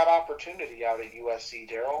going to have that opportunity out at USC,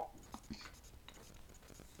 Daryl.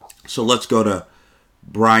 So let's go to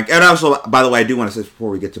Brian, and also, by the way, I do want to say before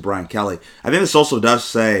we get to Brian Kelly, I think this also does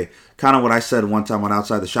say kind of what I said one time on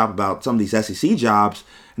Outside the Shop about some of these SEC jobs.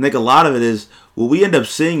 I think a lot of it is what we end up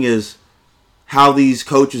seeing is how these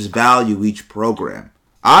coaches value each program.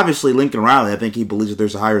 Obviously, Lincoln Riley, I think he believes that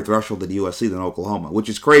there's a higher threshold at USC than Oklahoma, which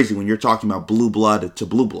is crazy when you're talking about blue blood to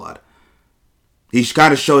blue blood. He's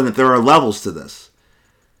kind of showing that there are levels to this.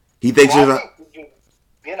 He thinks there's a...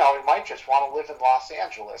 He might just want to live in Los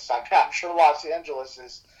Angeles. I'm sure Los Angeles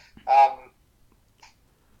is a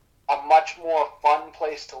much more fun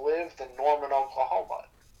place to live than Norman, Oklahoma.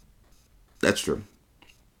 That's true.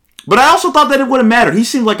 But I also thought that it wouldn't matter. He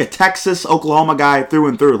seemed like a Texas, Oklahoma guy through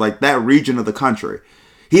and through, like that region of the country.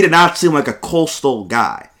 He did not seem like a coastal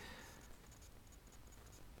guy.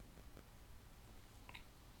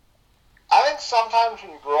 I think sometimes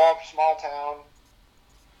when you grow up small town,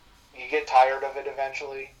 you get tired of it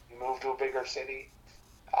eventually. You move to a bigger city.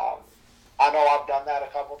 I know I've done that a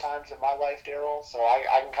couple times in my life, Daryl, so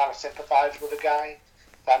I can kind of sympathize with a guy.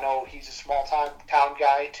 I know he's a small town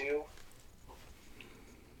guy, too.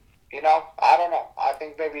 I don't know. I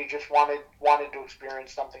think maybe he just wanted to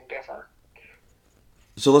experience something different.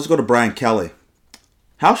 So let's go to Brian Kelly.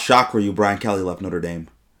 How shocked were you Brian Kelly left Notre Dame?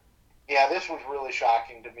 Yeah, this was really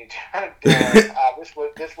shocking to me, Darren.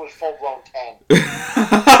 This was full-blown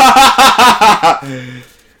 10.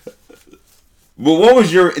 Well, what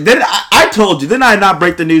was your... I told you. Didn't I not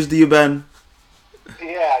break the news to you, Ben?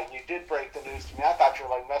 Yeah, you did break the news to me. I thought you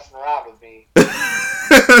were, messing around with me.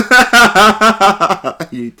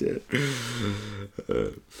 You did.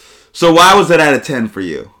 So why was it out of 10 for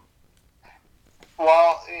you?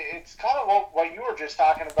 Well, it's kind of what you were just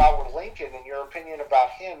talking about with Lincoln and your opinion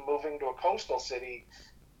about him moving to a coastal city.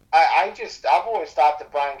 I've always thought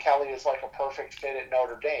that Brian Kelly is like a perfect fit at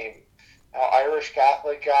Notre Dame. Irish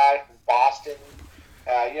Catholic guy from Boston.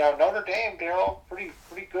 Notre Dame, Daryl, pretty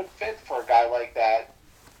good fit for a guy like that.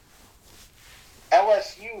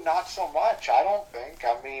 LSU, not so much, I don't think.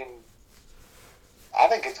 I mean, I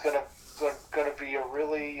think it's gonna be a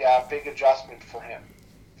really big adjustment for him.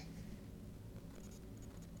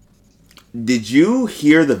 Did you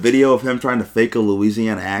hear the video of him trying to fake a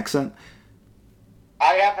Louisiana accent?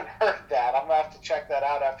 I haven't heard that. I'm going to have to check that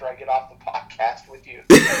out after I get off the podcast with you.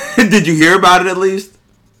 Did you hear about it at least?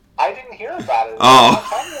 I didn't hear about it. Oh.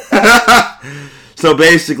 So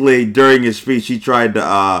basically, during his speech, he tried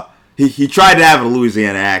to he tried to have a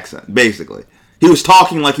Louisiana accent, basically. He was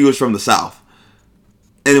talking like he was from the South.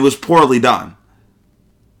 And it was poorly done.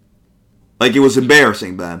 Like, it was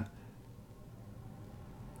embarrassing, Ben.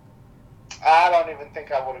 I don't even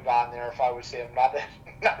think I would have gone there if I was him. Not the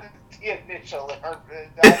initial.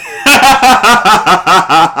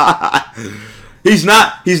 He's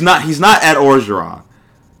not Ed Orgeron.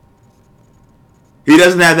 He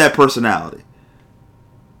doesn't have that personality.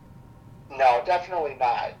 No, definitely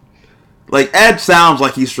not. Like, Ed sounds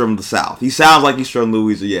like he's from the South. He sounds like he's from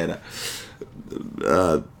Louisiana.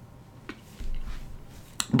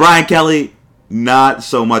 Brian Kelly, not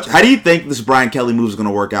so much. How do you think this Brian Kelly move is going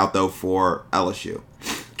to work out, though, for LSU?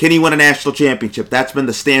 Can he win a national championship? That's been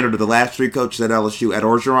the standard of the last three coaches at LSU: Ed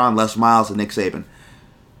Orgeron, Les Miles, and Nick Saban.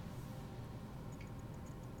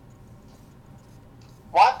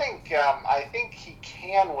 Well, I think he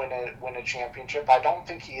can win a championship. I don't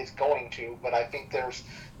think he is going to, but I think there's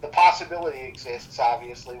the possibility exists.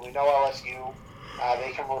 Obviously, we know LSU;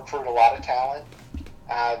 they can recruit a lot of talent.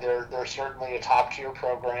 They're certainly a top tier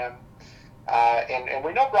program, and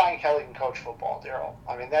we know Brian Kelly can coach football, Daryl.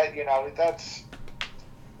 I mean that's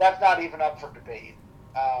not even up for debate.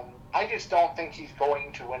 I just don't think he's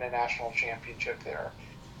going to win a national championship there,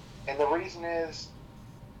 and the reason is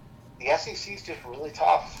the SEC is just really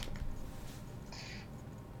tough.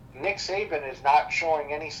 Nick Saban is not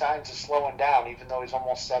showing any signs of slowing down, even though he's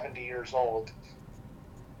almost 70 years old.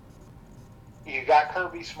 You got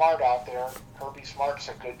Kirby Smart out there. Kirby Smart's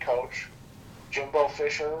a good coach. Jimbo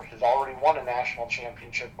Fisher has already won a national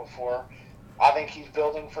championship before. I think he's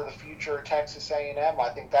building for the future of Texas A&M. I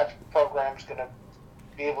think that program's going to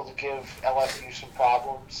be able to give LSU some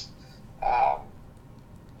problems. I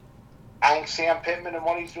think Sam Pittman and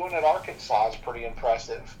what he's doing at Arkansas is pretty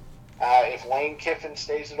impressive. If Lane Kiffin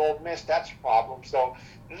stays at Ole Miss, that's a problem. So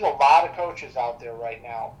there's a lot of coaches out there right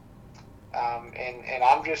now. And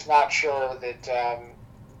I'm just not sure that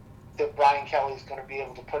Brian Kelly's going to be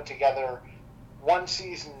able to put together one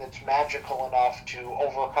season that's magical enough to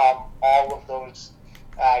overcome all of those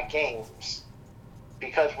games.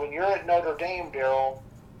 Because when you're at Notre Dame, Daryl,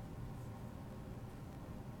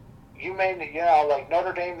 like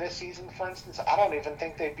Notre Dame this season, for instance, I don't even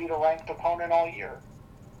think they beat a ranked opponent all year.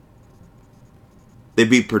 They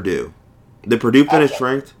beat Purdue. Did Purdue finish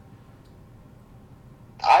ranked?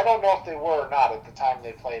 I don't know if they were or not at the time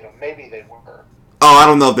they played them. Maybe they were. Oh, I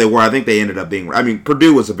don't know if they were. I think they ended up being. I mean,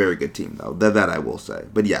 Purdue was a very good team, though. That I will say.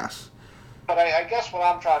 But yes. But I guess what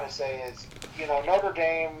I'm trying to say is, Notre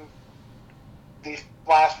Dame, these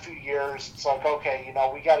last few years, it's like, okay,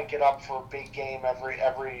 we got to get up for a big game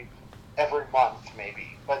every month,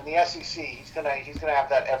 maybe. But in the SEC, he's gonna have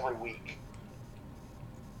that every week.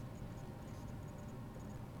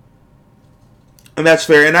 And that's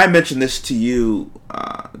fair. And I mentioned this to you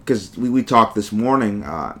because we talked this morning.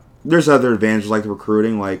 There's other advantages like the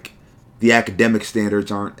recruiting, like the academic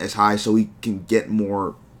standards aren't as high, so we can get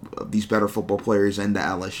more of these better football players into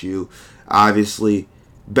LSU. Obviously,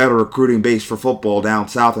 better recruiting base for football down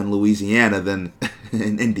south in Louisiana than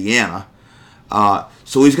in Indiana.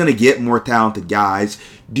 So he's going to get more talented guys.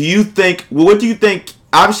 What do you think?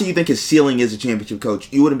 Obviously, you think his ceiling is a championship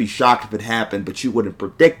coach. You wouldn't be shocked if it happened, but you wouldn't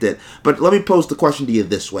predict it. But let me pose the question to you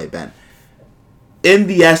this way, Ben. In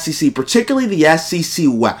the SEC, particularly the SEC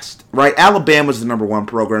West, right? Alabama's the number one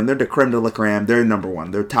program. They're the creme de la creme. They're number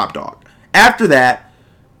one. They're top dog. After that,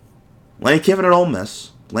 Lane Kiffin at Ole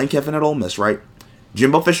Miss. Right?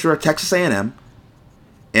 Jimbo Fisher at Texas A&M.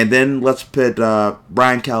 And then let's put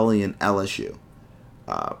Brian Kelly and LSU.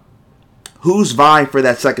 Who's vying for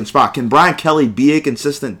that second spot? Can Brian Kelly be a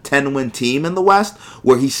consistent 10-win team in the West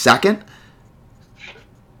where he's second?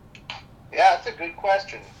 Yeah, that's a good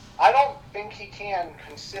question. I don't think he can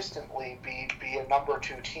consistently be a number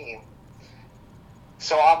 2 team.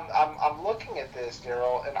 So I'm looking at this,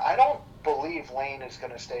 Daryl, and I don't believe Lane is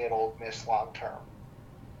going to stay at Ole Miss long term.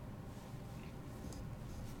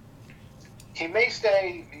 He may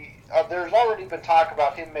stay. There's already been talk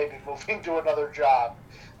about him maybe moving to another job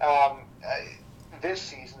this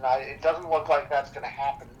season. It doesn't look like that's going to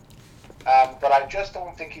happen. But I just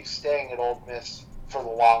don't think he's staying at Ole Miss for the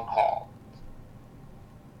long haul.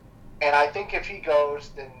 And I think if he goes,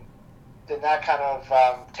 then that kind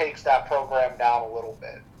of takes that program down a little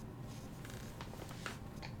bit.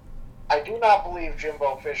 I do not believe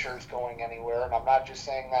Jimbo Fisher is going anywhere, and I'm not just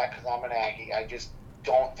saying that because I'm an Aggie. I just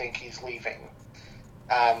don't think he's leaving,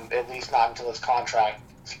 at least not until his contract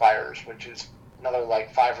expires, which is another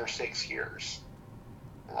 5 or 6 years.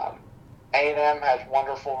 A&M has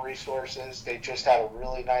wonderful resources. They just had a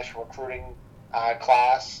really nice recruiting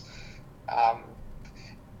class.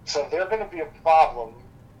 So they're going to be a problem,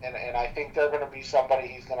 and I think they're going to be somebody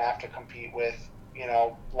he's going to have to compete with,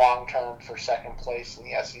 long term for second place in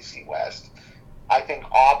the SEC West. I think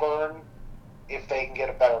Auburn, if they can get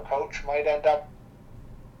a better coach, might end up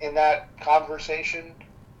in that conversation.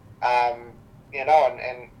 And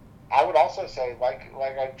I would also say, like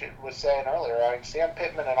I was saying earlier, Sam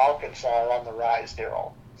Pittman and Arkansas are on the rise,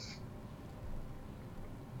 Daryl.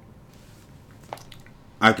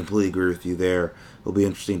 I completely agree with you there. It'll be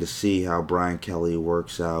interesting to see how Brian Kelly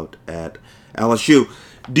works out at LSU.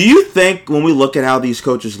 Do you think, when we look at how these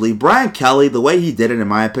coaches leave, Brian Kelly, the way he did it, in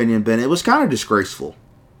my opinion, Ben, it was kind of disgraceful.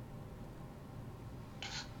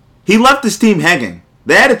 He left his team hanging.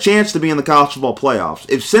 They had a chance to be in the college football playoffs.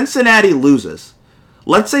 If Cincinnati loses,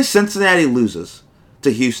 let's say Cincinnati loses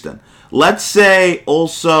to Houston. Let's say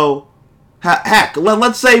also,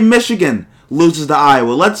 let's say Michigan loses to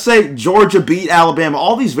Iowa. Let's say Georgia beat Alabama.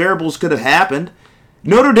 All these variables could have happened.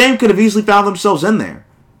 Notre Dame could have easily found themselves in there.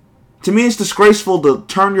 To me, it's disgraceful to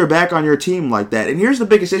turn your back on your team like that. And here's the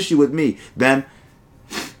biggest issue with me, Ben.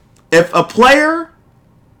 If a player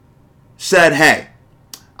said, hey,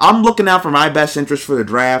 I'm looking out for my best interest for the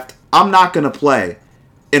draft, I'm not going to play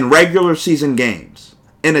in regular season games,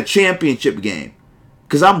 in a championship game,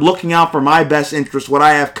 because I'm looking out for my best interest, what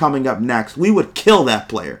I have coming up next, we would kill that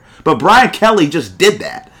player. But Brian Kelly just did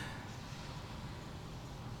that.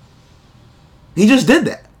 He just did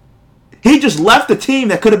that. He just left a team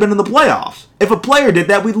that could have been in the playoffs. If a player did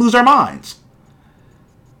that, we'd lose our minds.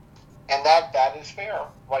 And that is fair.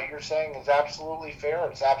 What you're saying is absolutely fair.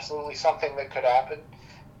 It's absolutely something that could happen.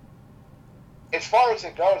 As far as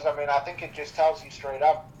it goes, I think it just tells you straight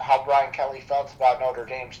up how Brian Kelly felt about Notre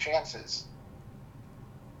Dame's chances.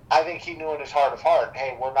 I think he knew in his heart of heart,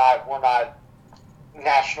 hey, we're not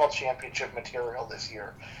national championship material this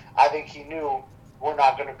year. I think he knew we're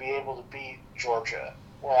not going to be able to beat Georgia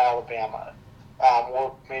or Alabama,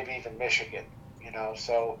 or maybe even Michigan,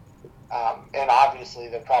 So, and obviously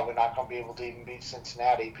they're probably not going to be able to even beat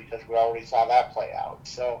Cincinnati because we already saw that play out.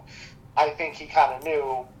 So, I think he kind of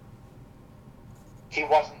knew he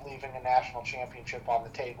wasn't leaving a national championship on the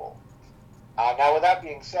table. Now, with that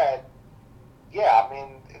being said, yeah,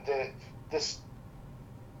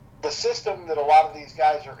 the system that a lot of these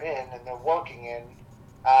guys are in and they're working in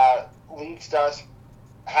leads to us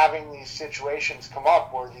having these situations come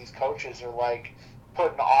up where these coaches are like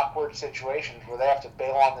put in awkward situations where they have to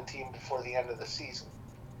bail on the team before the end of the season.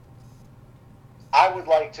 I would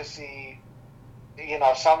like to see,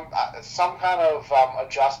 some kind of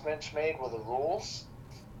adjustments made with the rules,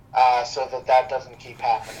 so that doesn't keep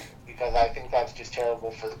happening, because I think that's just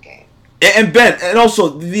terrible for the game. And Ben, and also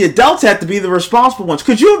the adults have to be the responsible ones.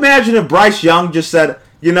 Could you imagine if Bryce Young just said,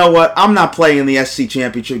 "You know what? I'm not playing in the SC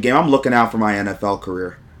championship game. I'm looking out for my NFL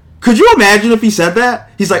career." Could you imagine if he said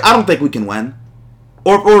that? He's like, "I don't think we can win,"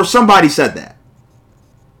 or somebody said that.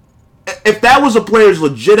 If that was a player's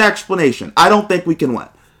legit explanation, I don't think we can win.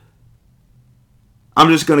 I'm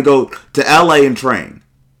just going to go to LA and train.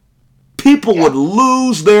 People would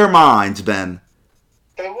lose their minds, Ben.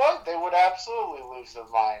 They would absolutely lose their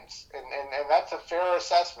minds, and that's a fair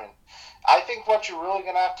assessment. I think what you're really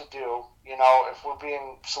going to have to do, if we're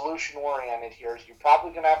being solution oriented here, is you're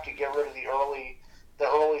probably going to have to get rid of the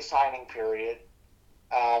early signing period,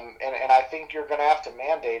 and I think you're going to have to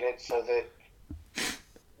mandate it so that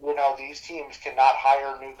these teams cannot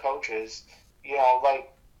hire new coaches,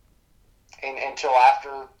 until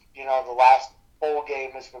after the last bowl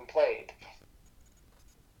game has been played.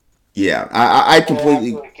 Yeah, I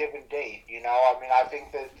completely. After a given date,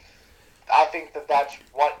 I think that that's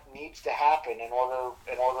what needs to happen in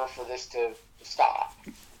order for this to stop.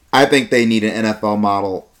 I think they need an NFL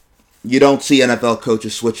model. You don't see NFL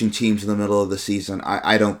coaches switching teams in the middle of the season.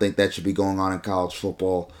 I don't think that should be going on in college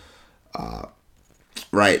football.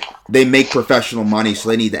 Right? They make professional money, so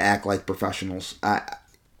they need to act like professionals.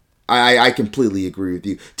 I completely agree with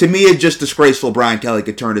you. To me, it's just disgraceful Brian Kelly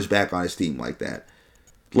could turn his back on his team like that.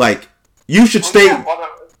 Like, you should stay... Yeah,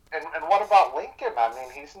 and what about Lincoln? I mean,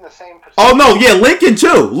 he's in the same position. Oh, no, yeah, Lincoln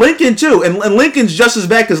too. And Lincoln's just as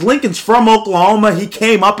bad because Lincoln's from Oklahoma. He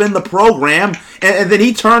came up in the program, and then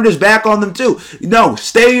he turned his back on them too. No,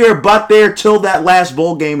 stay your butt there till that last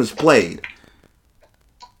bowl game is played.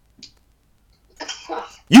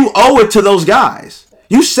 You owe it to those guys.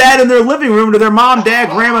 You sat in their living room to their mom, dad,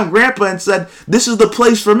 grandma, and grandpa and said, "This is the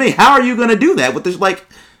place for me." How are you going to do that with this? Like,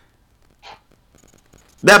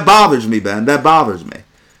 that bothers me, Ben. That bothers me.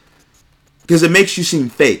 Because it makes you seem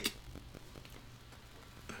fake.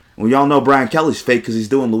 Well, y'all know Brian Kelly's fake because he's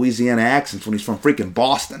doing Louisiana accents when he's from freaking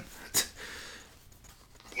Boston.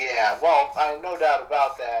 Yeah, well, no doubt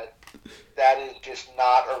about that. That is just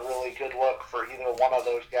not a really good look for either one of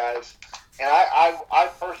those guys. And I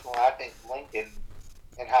personally, I think Lincoln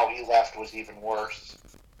and how he left was even worse.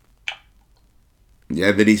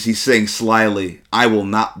 Yeah, but he's saying slyly, "I will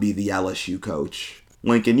not be the LSU coach."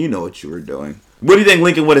 Lincoln, you know what you were doing. What do you think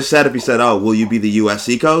Lincoln would have said if he said, "Oh, will you be the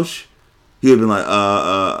USC coach?" He would have been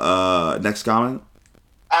like, next comment?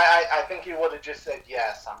 I think he would have just said,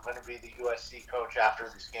 "Yes, I'm going to be the USC coach after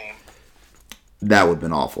this game." That would have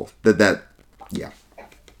been awful. Yeah.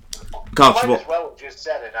 College football. Might as well have just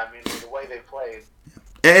said it. I mean, the way they played.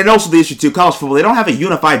 And also the issue, too, college football, they don't have a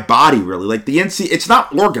unified body, really. Like, the NC, it's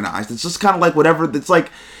not organized. It's just kind of like whatever. It's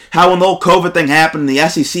like how when the whole COVID thing happened, the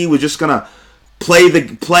SEC was just going to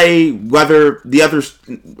play whether the other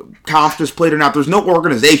conference played or not. There's no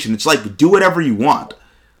organization. It's like, do whatever you want.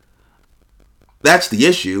 That's the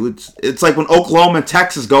issue. It's like when Oklahoma and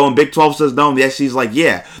Texas go and Big 12 says no, and the SEC is like,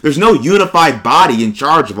 yeah. There's no unified body in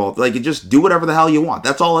charge of all. Like, you just do whatever the hell you want.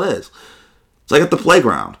 That's all it is. It's like at the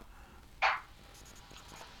playground.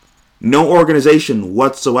 No organization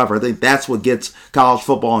whatsoever. I think that's what gets college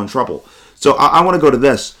football in trouble. So I want to go to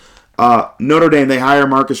this. Notre Dame, they hire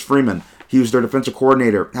Marcus Freeman. He was their defensive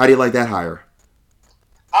coordinator. How do you like that hire?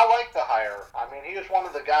 I like the hire. I mean, he was one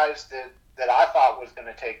of the guys that I thought was going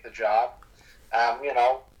to take the job.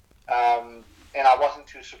 And I wasn't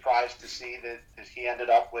too surprised to see that he ended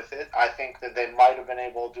up with it. I think that they might have been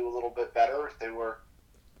able to do a little bit better if they were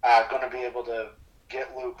going to be able to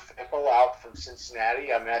get Luke Fickell out from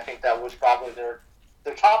Cincinnati. I mean, I think that was probably their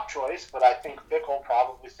top choice, but I think Fickell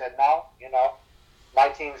probably said, no, my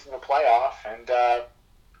team's in the playoff, and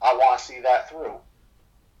I want to see that through.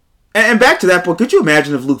 And back to that point, could you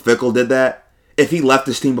imagine if Luke Fickell did that? If he left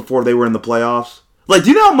his team before they were in the playoffs? Like,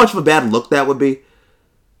 do you know how much of a bad look that would be?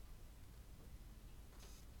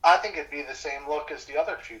 I think it'd be the same look as the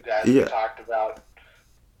other two guys we talked about.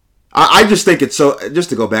 I just think it's so, just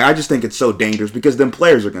to go back, I just think it's so dangerous because then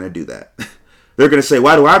players are going to do that. They're going to say,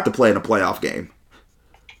 why do I have to play in a playoff game?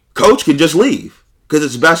 Coach can just leave because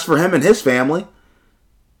it's best for him and his family.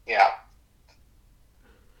 Yeah.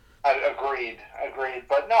 Agreed.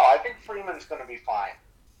 But no, I think Freeman's going to be fine.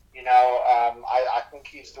 I think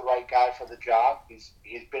he's the right guy for the job. He's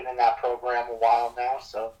been in that program a while now,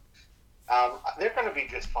 so they're going to be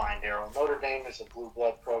just fine, Daryl. Notre Dame is a blue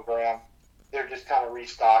blood program. they're just kind of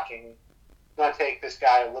restocking. It's going to take this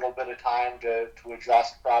guy a little bit of time to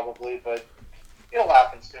adjust probably, but it'll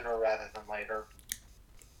happen sooner rather than later.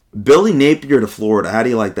 Billy Napier to Florida. How do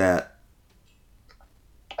you like that?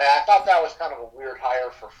 I thought that was kind of a weird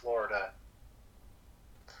hire for Florida.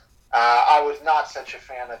 I was not such a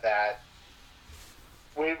fan of that.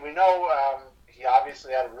 We know he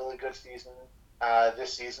obviously had a really good season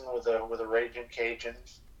this season with the Raging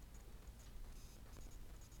Cajuns,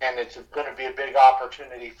 and it's going to be a big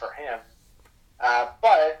opportunity for him.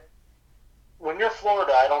 But when you're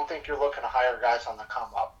Florida, I don't think you're looking to hire guys on the come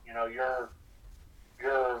up. You're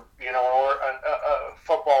a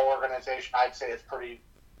football organization. I'd say it's pretty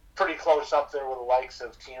close up there with the likes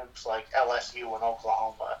of teams like LSU and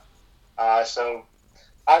Oklahoma. So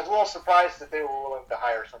I was a little surprised that they were willing to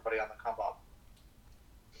hire somebody on the come up.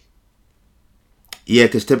 Yeah,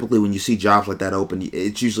 because typically when you see jobs like that open,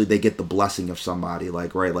 it's usually they get the blessing of somebody.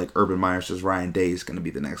 Like Urban Meyer says Ryan Day is going to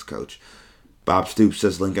be the next coach. Bob Stoops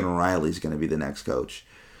says Lincoln O'Reilly is going to be the next coach.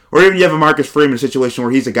 Or even you have a Marcus Freeman situation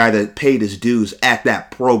where he's a guy that paid his dues at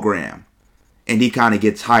that program, and he kind of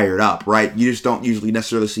gets hired up, right? You just don't usually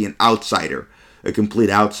necessarily see an outsider, a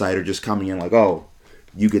complete outsider, just coming in like, oh,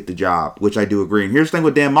 you get the job, which I do agree. And here's the thing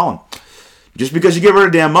with Dan Mullen. Just because you get rid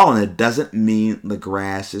of Dan Mullen, it doesn't mean the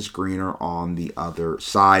grass is greener on the other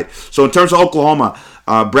side. So in terms of Oklahoma,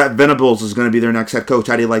 Brett Venables is going to be their next head coach.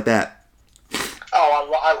 How do you like that?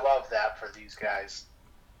 Oh, I love that for these guys.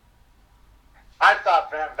 I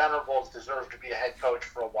thought Venables deserved to be a head coach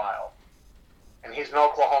for a while. And he's an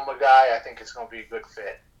Oklahoma guy. I think it's going to be a good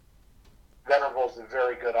fit. Venables is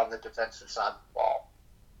very good on the defensive side of the ball.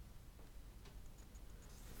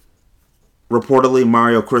 Reportedly,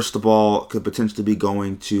 Mario Cristobal could potentially be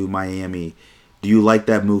going to Miami. Do you like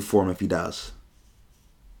that move for him if he does?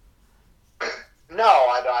 No,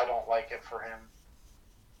 I don't like it for him.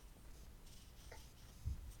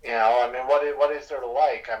 What is there to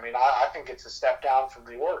like? I think it's a step down from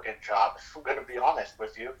the Oregon job, if I'm going to be honest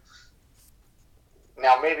with you.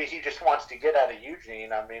 Now, maybe he just wants to get out of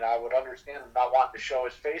Eugene. I would understand him not wanting to show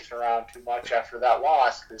his face around too much after that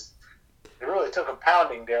loss, because it really took a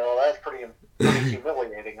pounding, Daryl. That's pretty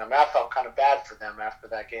humiliating. I felt kind of bad for them after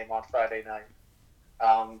that game on Friday night.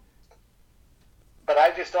 But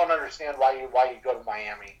I just don't understand why you go to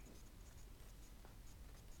Miami.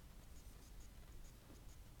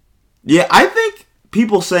 Yeah, I think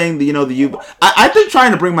people saying I think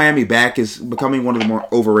trying to bring Miami back is becoming one of the more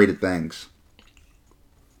overrated things.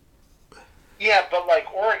 Yeah, but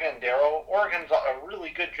like Oregon, Daryl, Oregon's a really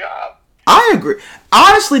good job. I agree.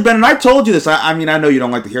 Honestly, Ben, and I told you this. I know you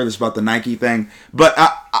don't like to hear this about the Nike thing, but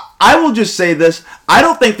I will just say this. I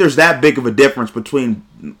don't think there's that big of a difference between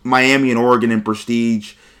Miami and Oregon in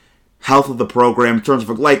prestige, health of the program,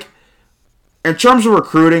 in terms of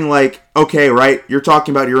recruiting, okay, right, you're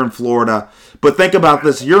talking about you're in Florida, but think about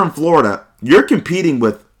this. You're in Florida. You're competing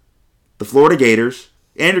with the Florida Gators,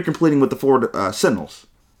 and you're competing with the Florida Seminoles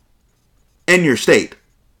in your state.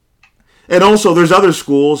 And also, there's other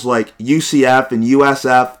schools like UCF and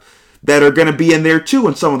USF that are going to be in there, too,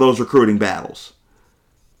 in some of those recruiting battles.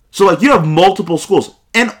 So, you have multiple schools.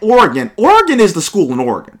 And Oregon is the school in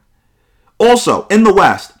Oregon. Also, in the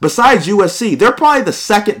West, besides USC, they're probably the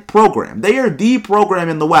second program. They are the program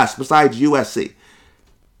in the West besides USC.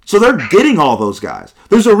 So they're getting all those guys.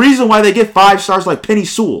 There's a reason why they get 5 stars like Penny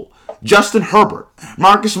Sewell, Justin Herbert,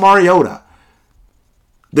 Marcus Mariota.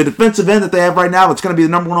 The defensive end that they have right now that's going to be the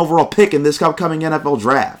number 1 overall pick in this upcoming NFL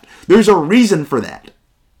draft. There's a reason for that.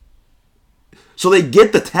 So they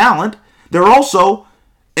get the talent. They're also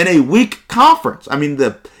in a weak conference.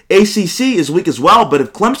 The ACC is weak as well, but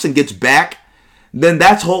if Clemson gets back, then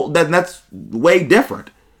that's way different.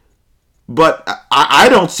 But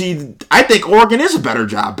I think Oregon is a better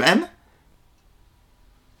job, Ben.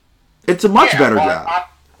 It's a much better job.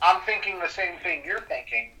 I'm thinking the same thing you're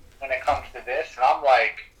thinking when it comes to this, and I'm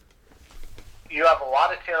like, you have a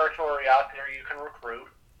lot of territory out there you can recruit.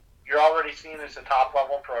 You're already seen as a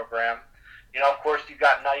top-level program. Of course, you've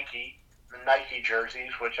got Nike, the Nike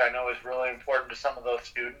jerseys, which I know is really important to some of those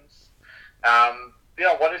students.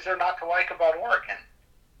 What is there not to like about Oregon?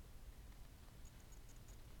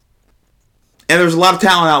 And there's a lot of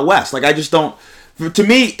talent out west. I just don't... To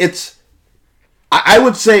me, I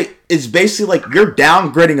would say it's basically like you're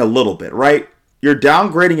downgrading a little bit, right? You're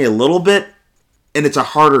downgrading a little bit, and it's a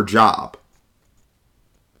harder job.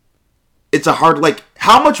 It's a hard...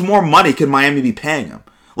 how much more money can Miami be paying him?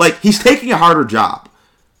 He's taking a harder job.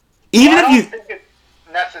 I don't think it's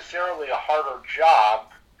necessarily a harder job,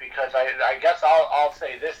 because I guess I'll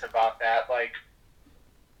say this about that.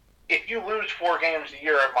 If you lose 4 games a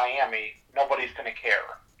year at Miami, nobody's going to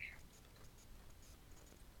care.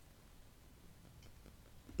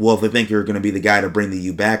 Well, if they think you're going to be the guy to bring the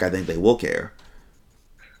U back, I think they will care.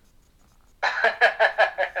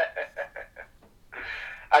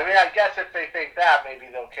 I mean, I guess if they think that,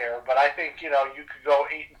 maybe they'll care. But I think, you could go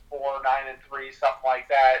 8-4, 9-3, something like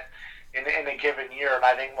that in a given year, and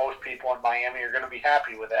I think most people in Miami are going to be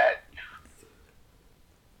happy with that.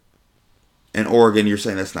 In Oregon, you're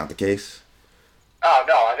saying that's not the case? Oh,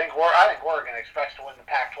 no. I think Oregon expects to win the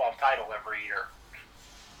Pac-12 title every year.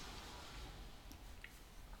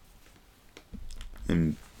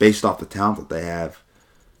 And based off the talent that they have,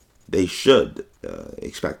 they should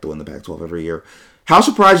expect to win the Pac-12 every year. How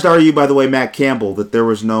surprised are you, by the way, Matt Campbell, that there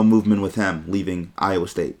was no movement with him leaving Iowa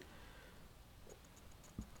State?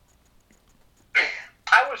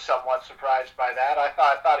 I was somewhat surprised by that. I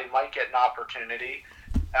thought he might get an opportunity.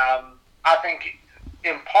 I think,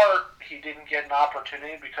 in part, he didn't get an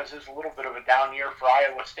opportunity because it's a little bit of a down year for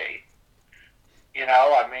Iowa State. We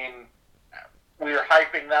were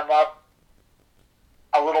hyping them up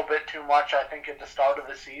a little bit too much, I think, at the start of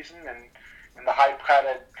the season, and the hype kind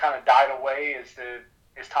of died away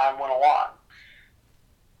as time went along.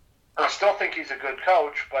 I still think he's a good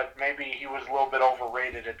coach, but maybe he was a little bit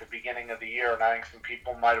overrated at the beginning of the year, and I think some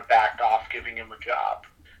people might have backed off giving him a job.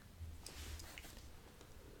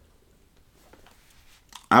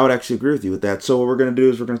 I would actually agree with you with that. So what we're going to do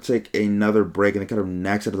is we're going to take another break, and then kind of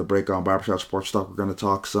next out of the break on Barbershop Sports Talk, we're going to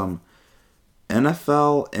talk some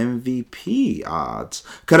NFL MVP odds.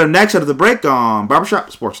 Kind of next out of the break on Barbershop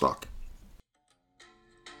Sports Talk.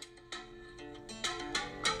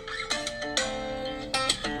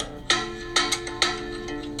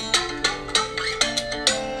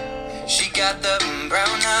 She got the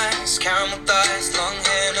brown eyes, caramel thighs, long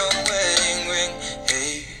hair, no wedding ring.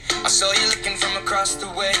 Hey, I saw you looking from across the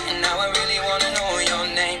way, and now I really wanna know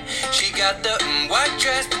your name. She got the white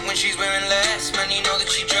dress, but when she's wearing less, man, you know that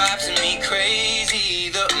she drives me crazy.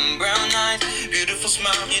 The brown eyes, beautiful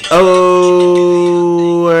smile.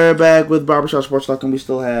 Oh, we're back with Barbershop Sports Talk, and we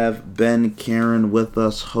still have Ben Karen with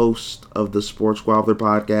us, host of the Sports Squabbler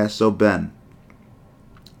podcast. So, Ben,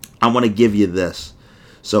 I want to give you this.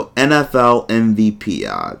 So, NFL MVP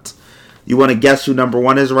odds. You want to guess who number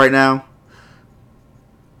one is right now?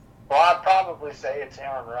 Well, I'd probably say it's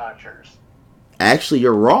Aaron Rodgers. Actually,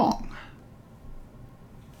 you're wrong.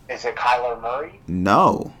 Is it Kyler Murray?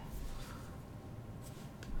 No.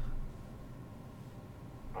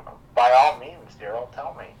 By all means, Daryl,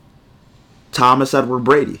 tell me. Thomas Edward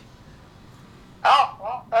Brady. Oh,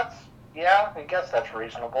 well, I guess that's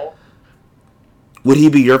reasonable. Would he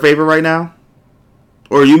be your favorite right now?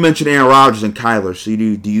 Or you mentioned Aaron Rodgers and Kyler, so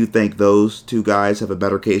do you think those two guys have a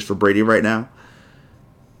better case for Brady right now?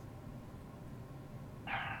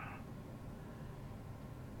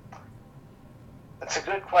 That's a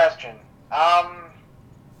good question.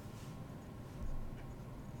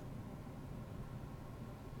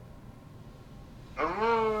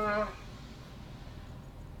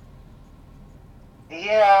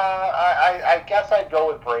 I guess I'd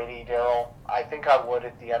go with Brady, Daryl. I think I would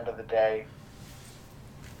at the end of the day.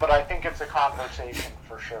 But I think it's a conversation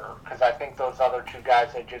for sure, because I think those other two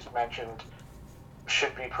guys I just mentioned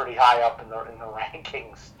should be pretty high up in the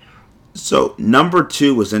rankings. So, number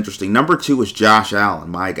 2 was interesting. Number 2 was Josh Allen,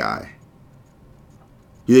 my guy.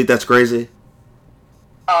 You think that's crazy?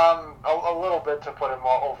 A little bit to put him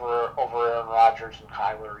over Aaron Rodgers and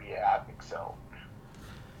Kyler. Yeah, I think so.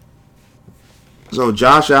 So,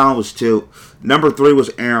 Josh Allen was 2. Number 3 was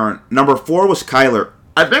Aaron. Number 4 was Kyler.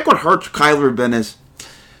 I think what hurts Kyler, Ben, is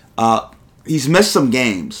he's missed some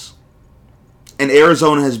games. And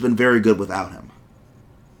Arizona has been very good without him.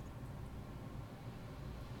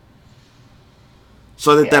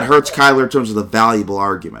 So I think that hurts Kyler in terms of the valuable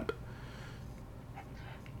argument.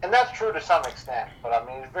 And that's true to some extent, but I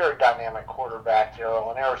mean, he's a very dynamic quarterback, Daryl,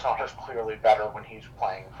 and Arizona's clearly better when he's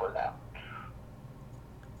playing for them.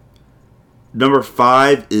 Number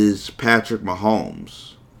 5 is Patrick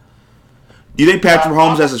Mahomes. Do you think Patrick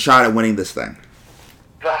Mahomes has a shot at winning this thing?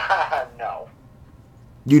 No.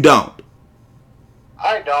 You don't?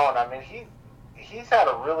 I don't. I mean, he's had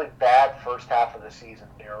a really bad first half of the season,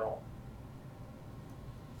 Daryl.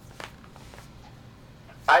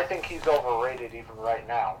 I think he's overrated even right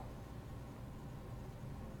now.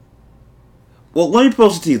 Well, let me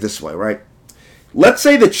pose it to you this way, right? Let's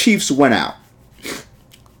say the Chiefs went out.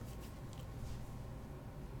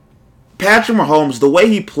 Patrick Mahomes, the way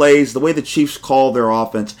he plays, the way the Chiefs call their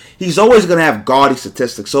offense, he's always going to have gaudy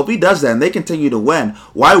statistics. So if he does that and they continue to win,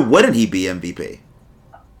 why wouldn't he be MVP?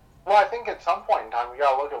 Well, I think at some point in time, we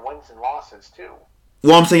got to look at wins and losses, too.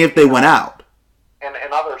 Well, I'm saying if they went out. And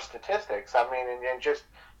other statistics. I mean, and just,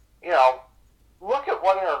 look at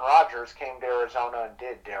what Aaron Rodgers came to Arizona and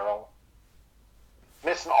did, Daryl.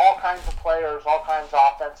 Missing all kinds of players, all kinds of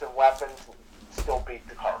offensive weapons, and still beat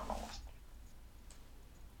the Cardinals.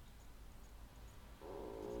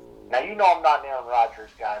 Now, you know I'm not an Aaron Rodgers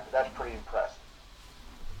guy, but that's pretty impressive.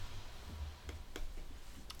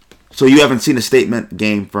 So you haven't seen a statement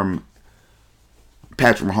game from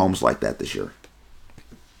Patrick Mahomes like that this year?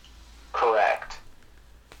 Correct.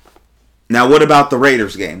 Now, what about the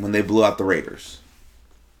Raiders game when they blew out the Raiders?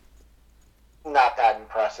 Not that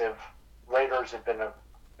impressive. Raiders have been a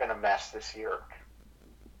mess this year.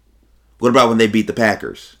 What about when they beat the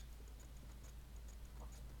Packers?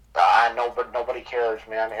 I know, but nobody cares,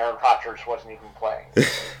 man. Aaron Rodgers wasn't even playing.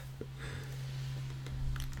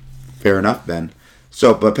 Fair enough, then.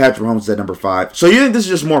 So, but Patrick Mahomes is at number 5. So you think this is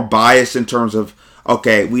just more bias in terms of,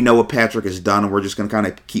 okay, we know what Patrick has done, and we're just going to kind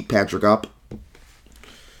of keep Patrick up?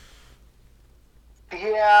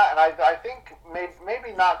 Yeah, and I think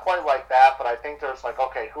maybe not quite like that, but I think there's like,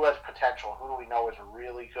 okay, who has potential? Who do we know is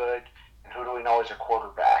really good? And who do we know is a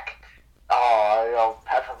quarterback?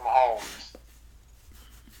 Patrick Mahomes.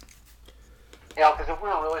 Because if we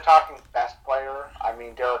were really talking best player, I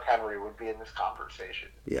mean, Derrick Henry would be in this conversation.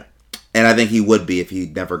 Yeah. And I think he would be if he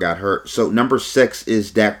never got hurt. So number 6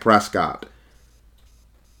 is Dak Prescott.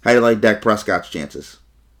 How do you like Dak Prescott's chances?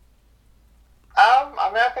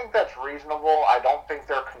 I think that's reasonable. I don't think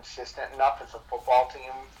they're consistent enough as a football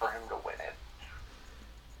team for him to win it.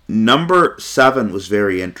 Number 7 was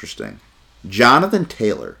very interesting. Jonathan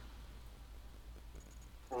Taylor.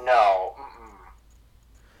 No.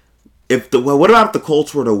 What about if the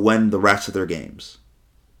Colts were to win the rest of their games?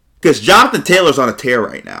 Because Jonathan Taylor's on a tear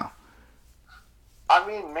right now. I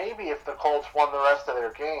mean, maybe if the Colts won the rest of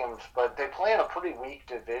their games, but they play in a pretty weak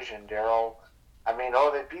division, Daryl. I mean,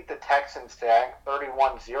 they beat the Texans today,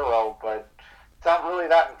 31-0, but it's not really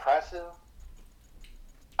that impressive.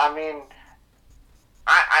 I mean,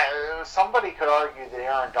 somebody could argue that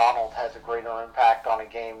Aaron Donald has a greater impact on a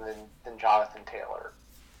game than Jonathan Taylor.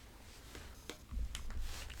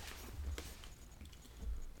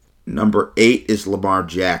 Number 8 is Lamar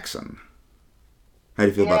Jackson. How do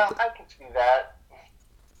you feel about that? Yeah, I can see that.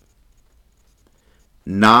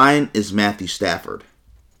 9 is Matthew Stafford.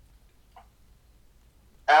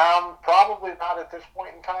 Probably not at this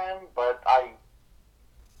point in time, but I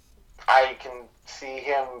can see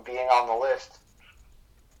him being on the list.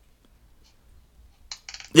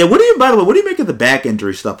 Yeah, by the way, what do you make of the back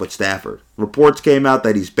injury stuff with Stafford? Reports came out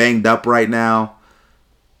that he's banged up right now.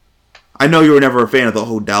 I know you were never a fan of the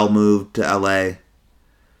Odell move to LA. I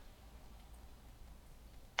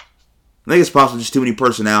think it's possibly just too many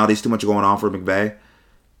personalities, too much going on for McVay.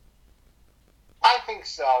 I think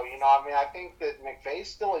so. I think that McVay's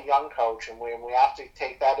still a young coach, and we have to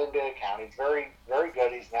take that into account. He's very, very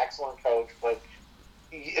good. He's an excellent coach, but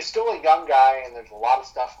he's still a young guy, and there's a lot of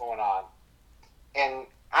stuff going on. And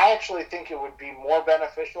I actually think it would be more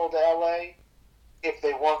beneficial to LA if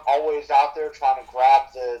they weren't always out there trying to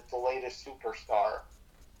grab the latest superstar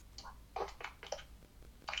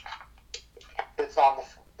that's on the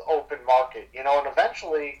open market. And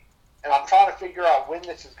eventually... And I'm trying to figure out when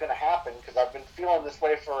this is going to happen because I've been feeling this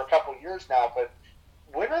way for a couple of years now. But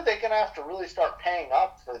when are they going to have to really start paying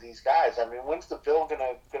up for these guys? I mean, when's the bill going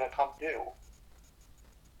to come due?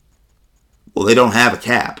 Well, they don't have a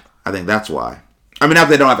cap. I think that's why. I mean, not that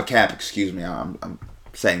they don't have a cap. Excuse me, I'm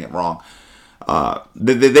saying it wrong.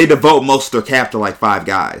 They devote most of their cap to like 5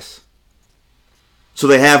 guys, so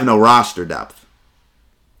they have no roster depth.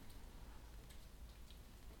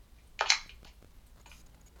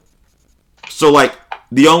 So, like,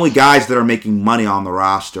 the only guys that are making money on the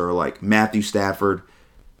roster are, like, Matthew Stafford,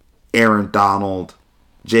 Aaron Donald,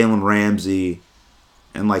 Jalen Ramsey,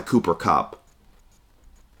 and, like, Cooper Kupp.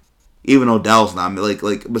 Even Odell's not.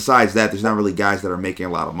 Like besides that, there's not really guys that are making a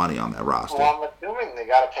lot of money on that roster. Well, I'm assuming they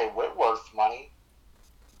got to pay Whitworth money.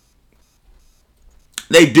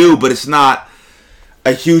 They do, but it's not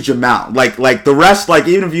a huge amount. Like the rest, like,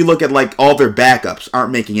 even if you look at, like, all their backups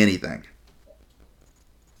aren't making anything.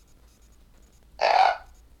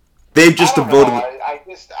 They've just devoted. I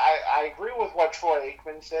agree with what Troy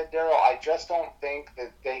Aikman said, Daryl. I just don't think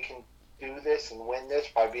that they can do this and win this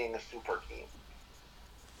by being a super team.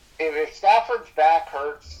 If Stafford's back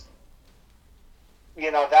hurts,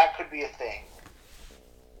 that could be a thing.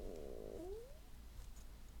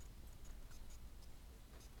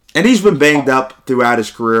 And he's been banged up throughout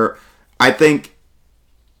his career. I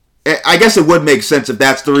guess it would make sense if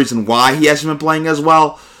that's the reason why he hasn't been playing as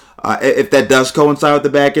well. If that does coincide with the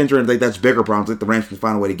back injury, I think that's bigger problems. I think the Rams can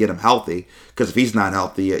find a way to get him healthy. Because if he's not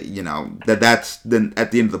healthy, that's then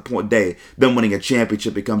at the end of the day, them winning a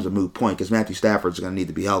championship becomes a moot point. Because Matthew Stafford's going to need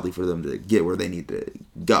to be healthy for them to get where they need to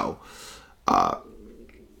go. And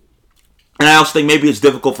I also think maybe it's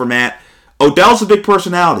difficult for Matt. Odell's a big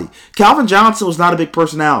personality. Calvin Johnson was not a big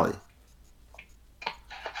personality.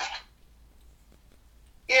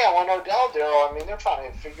 Yeah, when Odell, Daryl, I mean, they're trying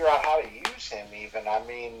to figure out how to use him even. I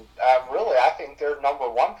mean, really, I think their number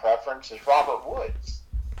one preference is Robert Woods.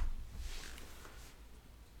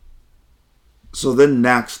 So then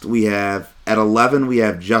next we have, at 11, we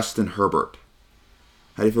have Justin Herbert.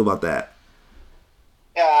 How do you feel about that?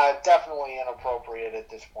 Yeah, definitely inappropriate at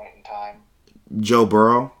this point in time. Joe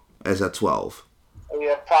Burrow as at 12.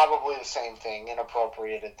 Yeah, probably the same thing.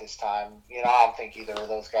 Inappropriate at this time. I don't think either of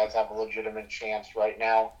those guys have a legitimate chance right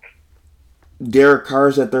now. Derek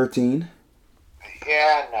Carr's at 13.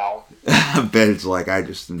 Yeah, no. Ben's like, I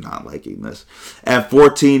just am not liking this. At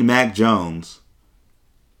 14, Mac Jones.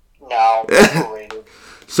 No, overrated.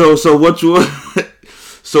 So what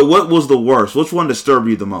was the worst? Which one disturbed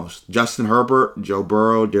you the most? Justin Herbert, Joe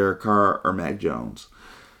Burrow, Derek Carr, or Mac Jones?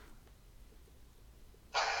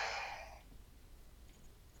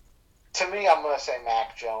 To me, I'm going to say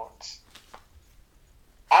Mac Jones.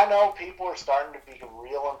 I know people are starting to be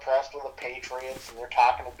real impressed with the Patriots, and they're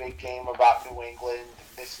talking a big game about New England,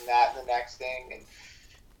 and this and that, and the next thing.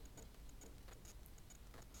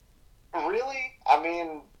 And really, I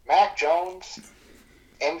mean, Mac Jones,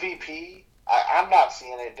 MVP. I'm not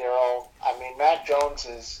seeing it, Daryl. I mean, Mac Jones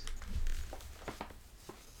has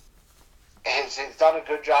done a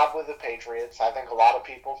good job with the Patriots. I think a lot of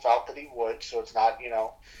people felt that he would, so it's not,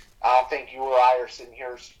 I don't think you or I are sitting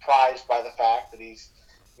here surprised by the fact that he's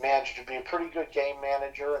managed to be a pretty good game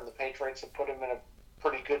manager, and the Patriots have put him in a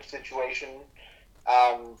pretty good situation.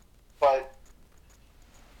 But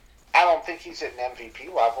I don't think he's at an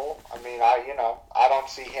MVP level. I mean, I don't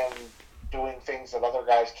see him doing things that other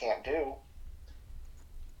guys can't do.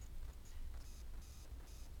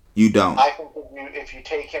 You don't. I think if you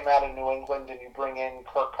take him out of New England and you bring in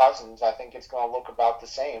Kirk Cousins, I think it's going to look about the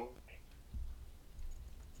same.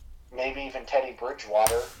 Maybe even Teddy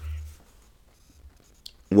Bridgewater.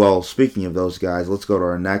 Well, speaking of those guys, let's go to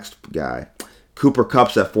our next guy. Cooper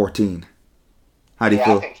Kupp's at 14. How do you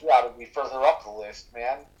feel? I think he ought to be further up the list,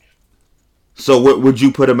 man. So would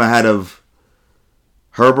you put him ahead of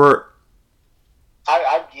Herbert?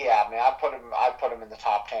 I'd put him in the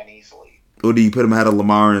top 10 easily. Or do you put him ahead of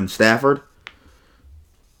Lamar and Stafford?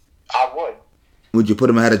 I would. Would you put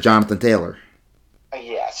him ahead of Jonathan Taylor?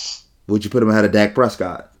 Yes. Would you put him ahead of Dak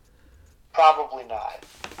Prescott? Probably not.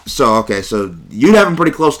 So you'd have him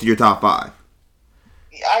pretty close to your top 5.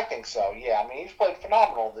 Yeah, I think so, yeah. I mean, he's played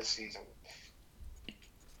phenomenal this season.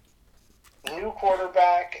 New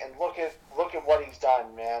quarterback, and look at what he's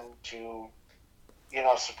done, man, to,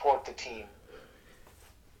 support the team.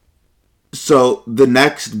 So the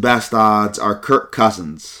next best odds are Kirk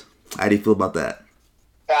Cousins. How do you feel about that?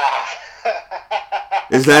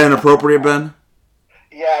 Is that inappropriate, Ben?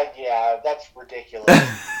 Yeah, that's ridiculous.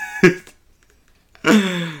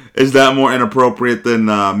 Is that more inappropriate than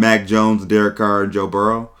Mac Jones, Derek Carr, and Joe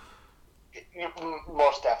Burrow?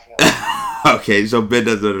 Most definitely. Okay, so Ben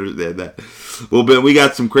doesn't understand that. Well, Ben, we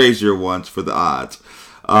got some crazier ones for the odds.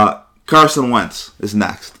 Carson Wentz is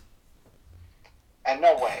next. And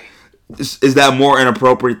no way. Is that more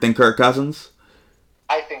inappropriate than Kirk Cousins?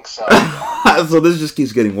 I think so. So this just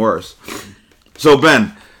keeps getting worse. So,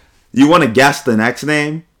 Ben, you want to guess the next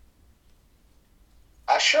name?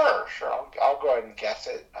 Sure. I'll go ahead and guess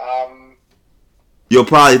it. You'll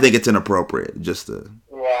probably think it's inappropriate, just to...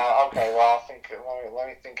 Yeah, okay, well, let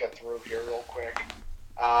me think it through here real quick.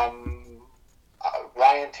 Ryan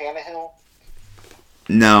Tannehill?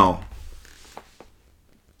 No.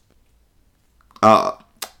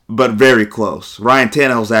 But very close. Ryan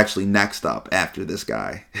Tannehill's actually next up after this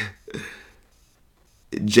guy.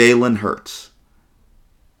 Jalen Hurts.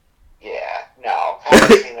 Yeah, no.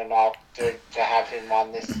 Haven't seen enough to have him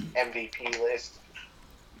on this MVP list.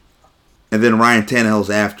 And then Ryan Tannehill's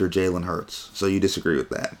after Jalen Hurts. So you disagree with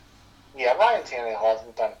that? Yeah, Ryan Tannehill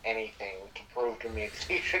hasn't done anything to prove to me that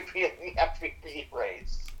he should be in the MVP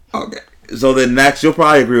race. Okay. So then next, you'll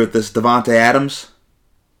probably agree with this, Davante Adams?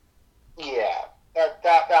 Yeah,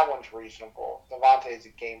 that one's reasonable. Davante's a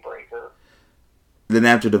game breaker. Then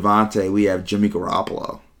after Davante, we have Jimmy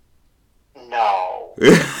Garoppolo. No.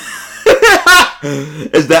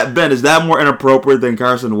 Is that more inappropriate than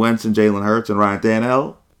Carson Wentz and Jalen Hurts and Ryan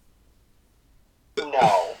Tannehill?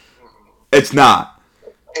 No. It's not.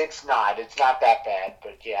 It's not. It's not that bad,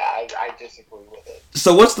 but yeah, I disagree with it.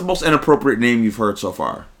 So what's the most inappropriate name you've heard so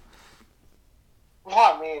far?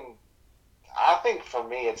 Well, I mean, I think for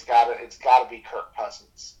me, it's gotta be Kirk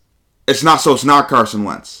Cousins. It's not Carson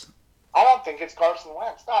Wentz. I don't think it's Carson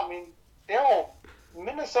Wentz. No, I mean,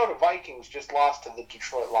 Minnesota Vikings just lost to the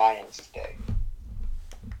Detroit Lions today.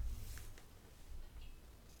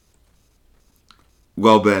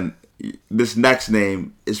 Well, Ben, this next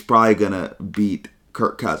name is probably going to beat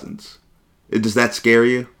Kirk Cousins. Does that scare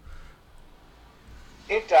you?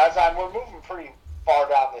 It does. We're moving pretty far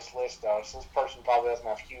down this list, though, so this person probably doesn't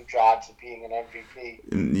have huge odds of being an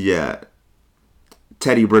MVP. Yeah.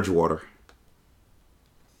 Teddy Bridgewater.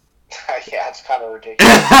 Yeah, it's kind of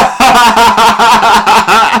ridiculous.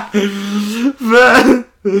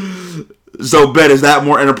 So, Ben, is that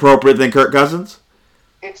more inappropriate than Kirk Cousins?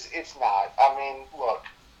 It's not. I mean, look,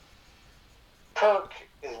 Kirk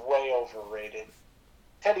is way overrated.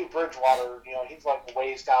 Teddy Bridgewater, he's like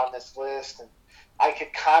ways down this list, and I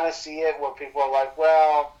could kind of see it where people are like,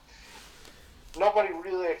 well, nobody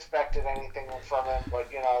really expected anything from him, but,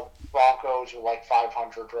 Broncos are like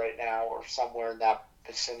 500 right now or somewhere in that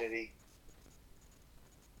vicinity.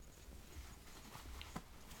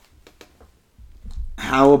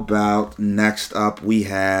 How about next up we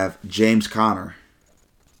have James Conner?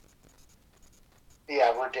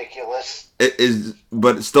 Yeah, ridiculous. It is,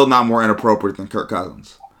 but it's still not more inappropriate than Kirk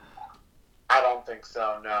Cousins. I don't think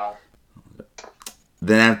so, no.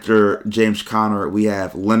 Then after James Conner, we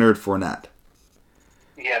have Leonard Fournette.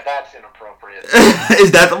 Yeah, that's inappropriate.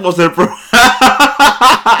 Is that the most inappropriate?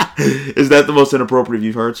 Is that the most inappropriate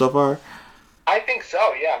you've heard so far? I think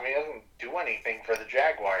so, yeah. I mean, he doesn't do anything for the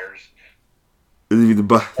Jaguars. Very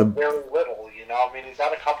little, I mean, he's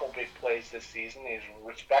had a couple big plays this season. He's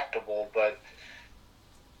respectable, but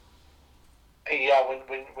yeah, when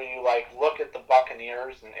you look at the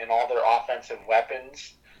Buccaneers and all their offensive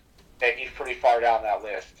weapons, he's pretty far down that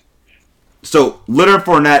list. So Leonard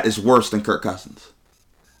Fournette is worse than Kirk Cousins.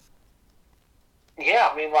 Yeah,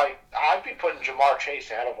 I mean, I'd be putting Jamar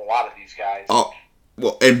Chase ahead of a lot of these guys. Oh,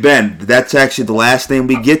 well, and Ben, that's actually the last name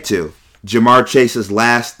we get to. Jamar Chase is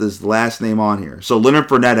the last name on here. So Leonard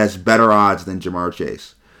Fournette has better odds than Jamar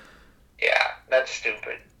Chase. Yeah, that's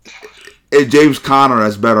stupid. And James Conner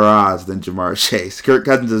has better odds than Jamar Chase. Kirk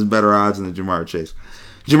Cousins has better odds than Jamar Chase.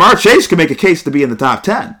 Jamar Chase can make a case to be in the top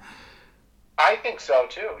 10. I think so,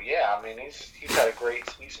 too. Yeah, I mean, he's had a great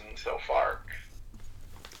season so far.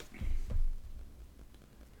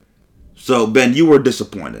 So, Ben, you were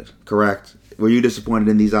disappointed, correct? Were you disappointed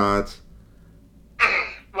in these odds?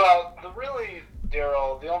 Well,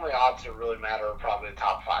 Daryl, the only odds that really matter are probably the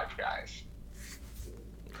top 5 guys.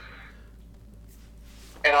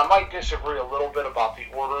 And I might disagree a little bit about the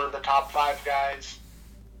order of the top 5 guys,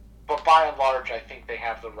 but by and large, I think they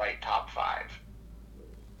have the right top 5.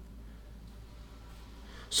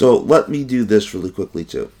 So, let me do this really quickly,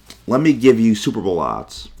 too. Let me give you Super Bowl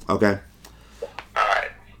odds, okay? All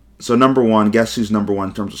right. So, number one, guess who's number one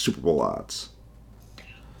in terms of Super Bowl odds?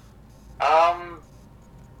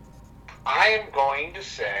 I am going to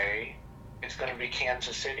say it's going to be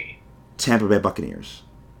Kansas City. Tampa Bay Buccaneers.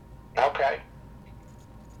 Okay.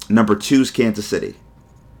 Number 2 is Kansas City.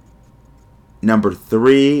 Number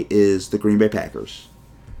 3 is the Green Bay Packers.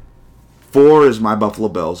 4 is my Buffalo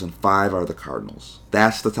Bills, and 5 are the Cardinals.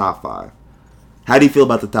 That's the top 5. How do you feel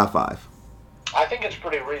about the top 5? I think it's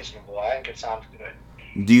pretty reasonable. I think it sounds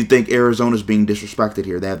good. Do you think Arizona's being disrespected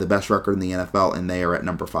here? They have the best record in the NFL, and they are at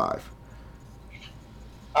number 5.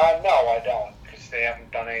 No, I don't, because they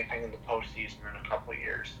haven't done anything in the postseason in a couple of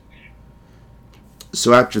years.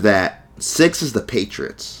 So after that, 6 is the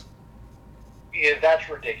Patriots. Yeah, that's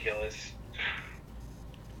ridiculous.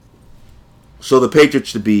 So the Patriots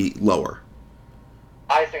should be lower.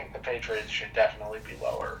 I think the Patriots should definitely be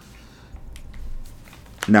lower.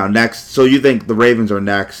 Now next, so you think the Ravens are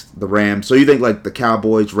next, the Rams. So you think the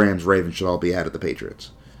Cowboys, Rams, Ravens should all be ahead of the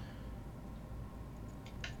Patriots.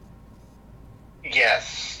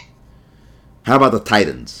 Yes. How about the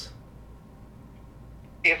Titans?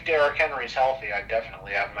 If Derrick Henry's healthy, I'd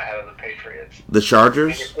definitely have him ahead of the Patriots. The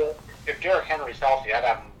Chargers? If Derrick Henry's healthy, I'd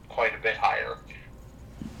have him quite a bit higher.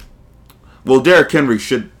 Well, Derrick Henry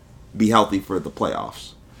should be healthy for the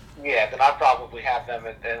playoffs. Yeah, then I'd probably have them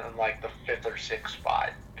in the 5th or 6th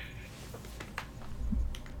spot.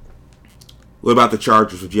 What about the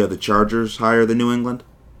Chargers? Would you have the Chargers higher than New England?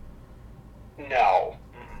 No.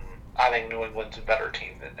 I think New England's a better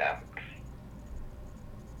team than them.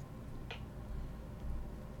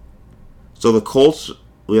 So the Colts,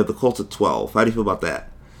 we have the Colts at 12. How do you feel about that?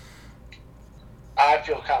 I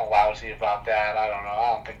feel kind of lousy about that. I don't know.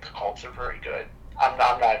 I don't think the Colts are very good. I'm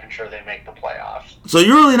not even sure they make the playoffs. So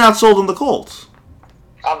you're really not sold on the Colts?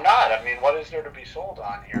 I'm not. I mean, what is there to be sold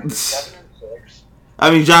on here? They're 7-6.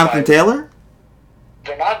 I mean, Jonathan Taylor?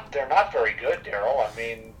 They're not very good, Daryl. I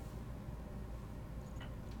mean,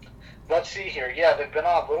 let's see here. Yeah, they've been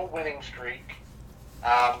on a little winning streak.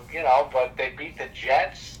 But they beat the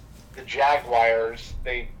Jets, the Jaguars.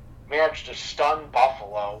 They managed to stun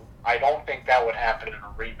Buffalo. I don't think that would happen in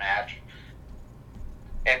a rematch.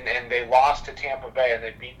 And they lost to Tampa Bay, and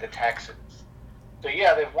they beat the Texans. So,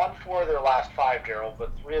 yeah, they've won 4 of their last 5, Daryl,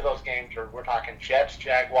 but 3 of those games we're talking Jets,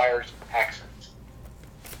 Jaguars, Texans.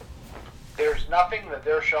 There's nothing that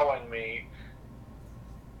they're showing me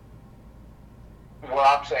where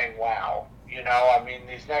I'm saying, wow. I mean,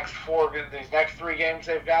 these next 3 games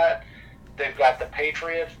they've got the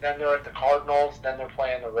Patriots, then they're at the Cardinals, then they're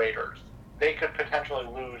playing the Raiders. They could potentially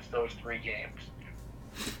lose those 3 games.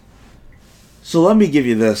 So let me give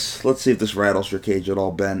you this. Let's see if this rattles your cage at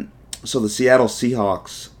all, Ben. So the Seattle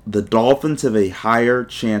Seahawks, the Dolphins have a higher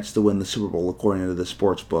chance to win the Super Bowl, according to the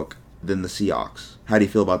sports book, than the Seahawks. How do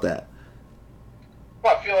you feel about that?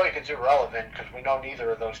 Well, I feel like it's irrelevant because we know neither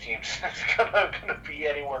of those teams is going to be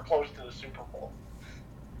anywhere close to the Super Bowl.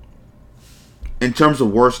 In terms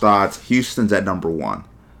of worst odds, Houston's at number 1.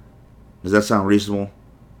 Does that sound reasonable?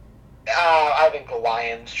 I think the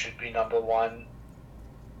Lions should be number 1.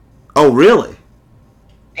 Oh, really?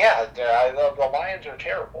 Yeah, the Lions are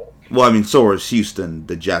terrible. Well, I mean, so is Houston,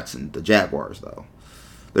 the Jets, and the Jaguars, though.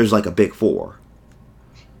 There's like a big 4.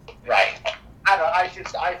 Right.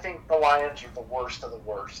 I think the Lions are the worst of the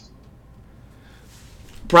worst.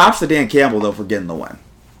 Props to Dan Campbell, though, for getting the win.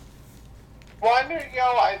 Well,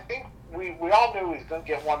 I think we all knew he was going to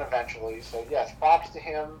get one eventually. So yes, props to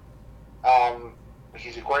him.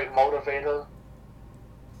 He's a great motivator.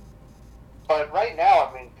 But right now,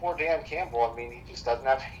 I mean, poor Dan Campbell. I mean, he just doesn't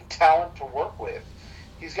have any talent to work with.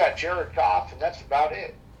 He's got Jared Goff, and that's about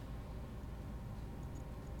it.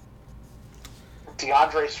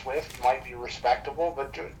 DeAndre Swift might be respectable,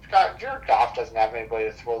 but Jared Goff doesn't have anybody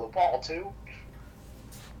to throw the ball to.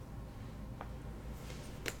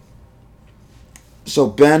 So,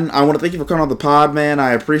 Ben, I want to thank you for coming on the pod, man.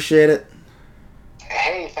 I appreciate it.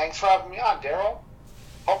 Hey, thanks for having me on, Daryl.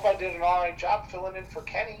 Hope I did an all right job filling in for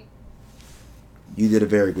Kenny. You did a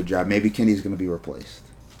very good job. Maybe Kenny's going to be replaced.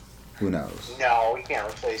 Who knows? No, we can't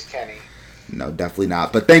replace Kenny. No, definitely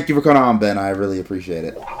not. But thank you for coming on, Ben. I really appreciate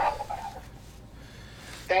it.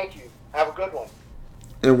 Thank you. Have a good one.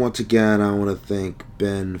 And once again, I want to thank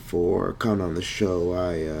Ben for coming on the show.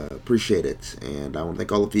 I appreciate it. And I want to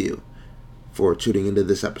thank all of you for tuning into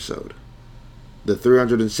this episode. The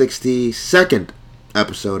 362nd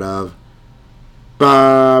episode of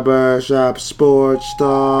Barbershop Sports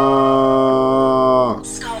Talk.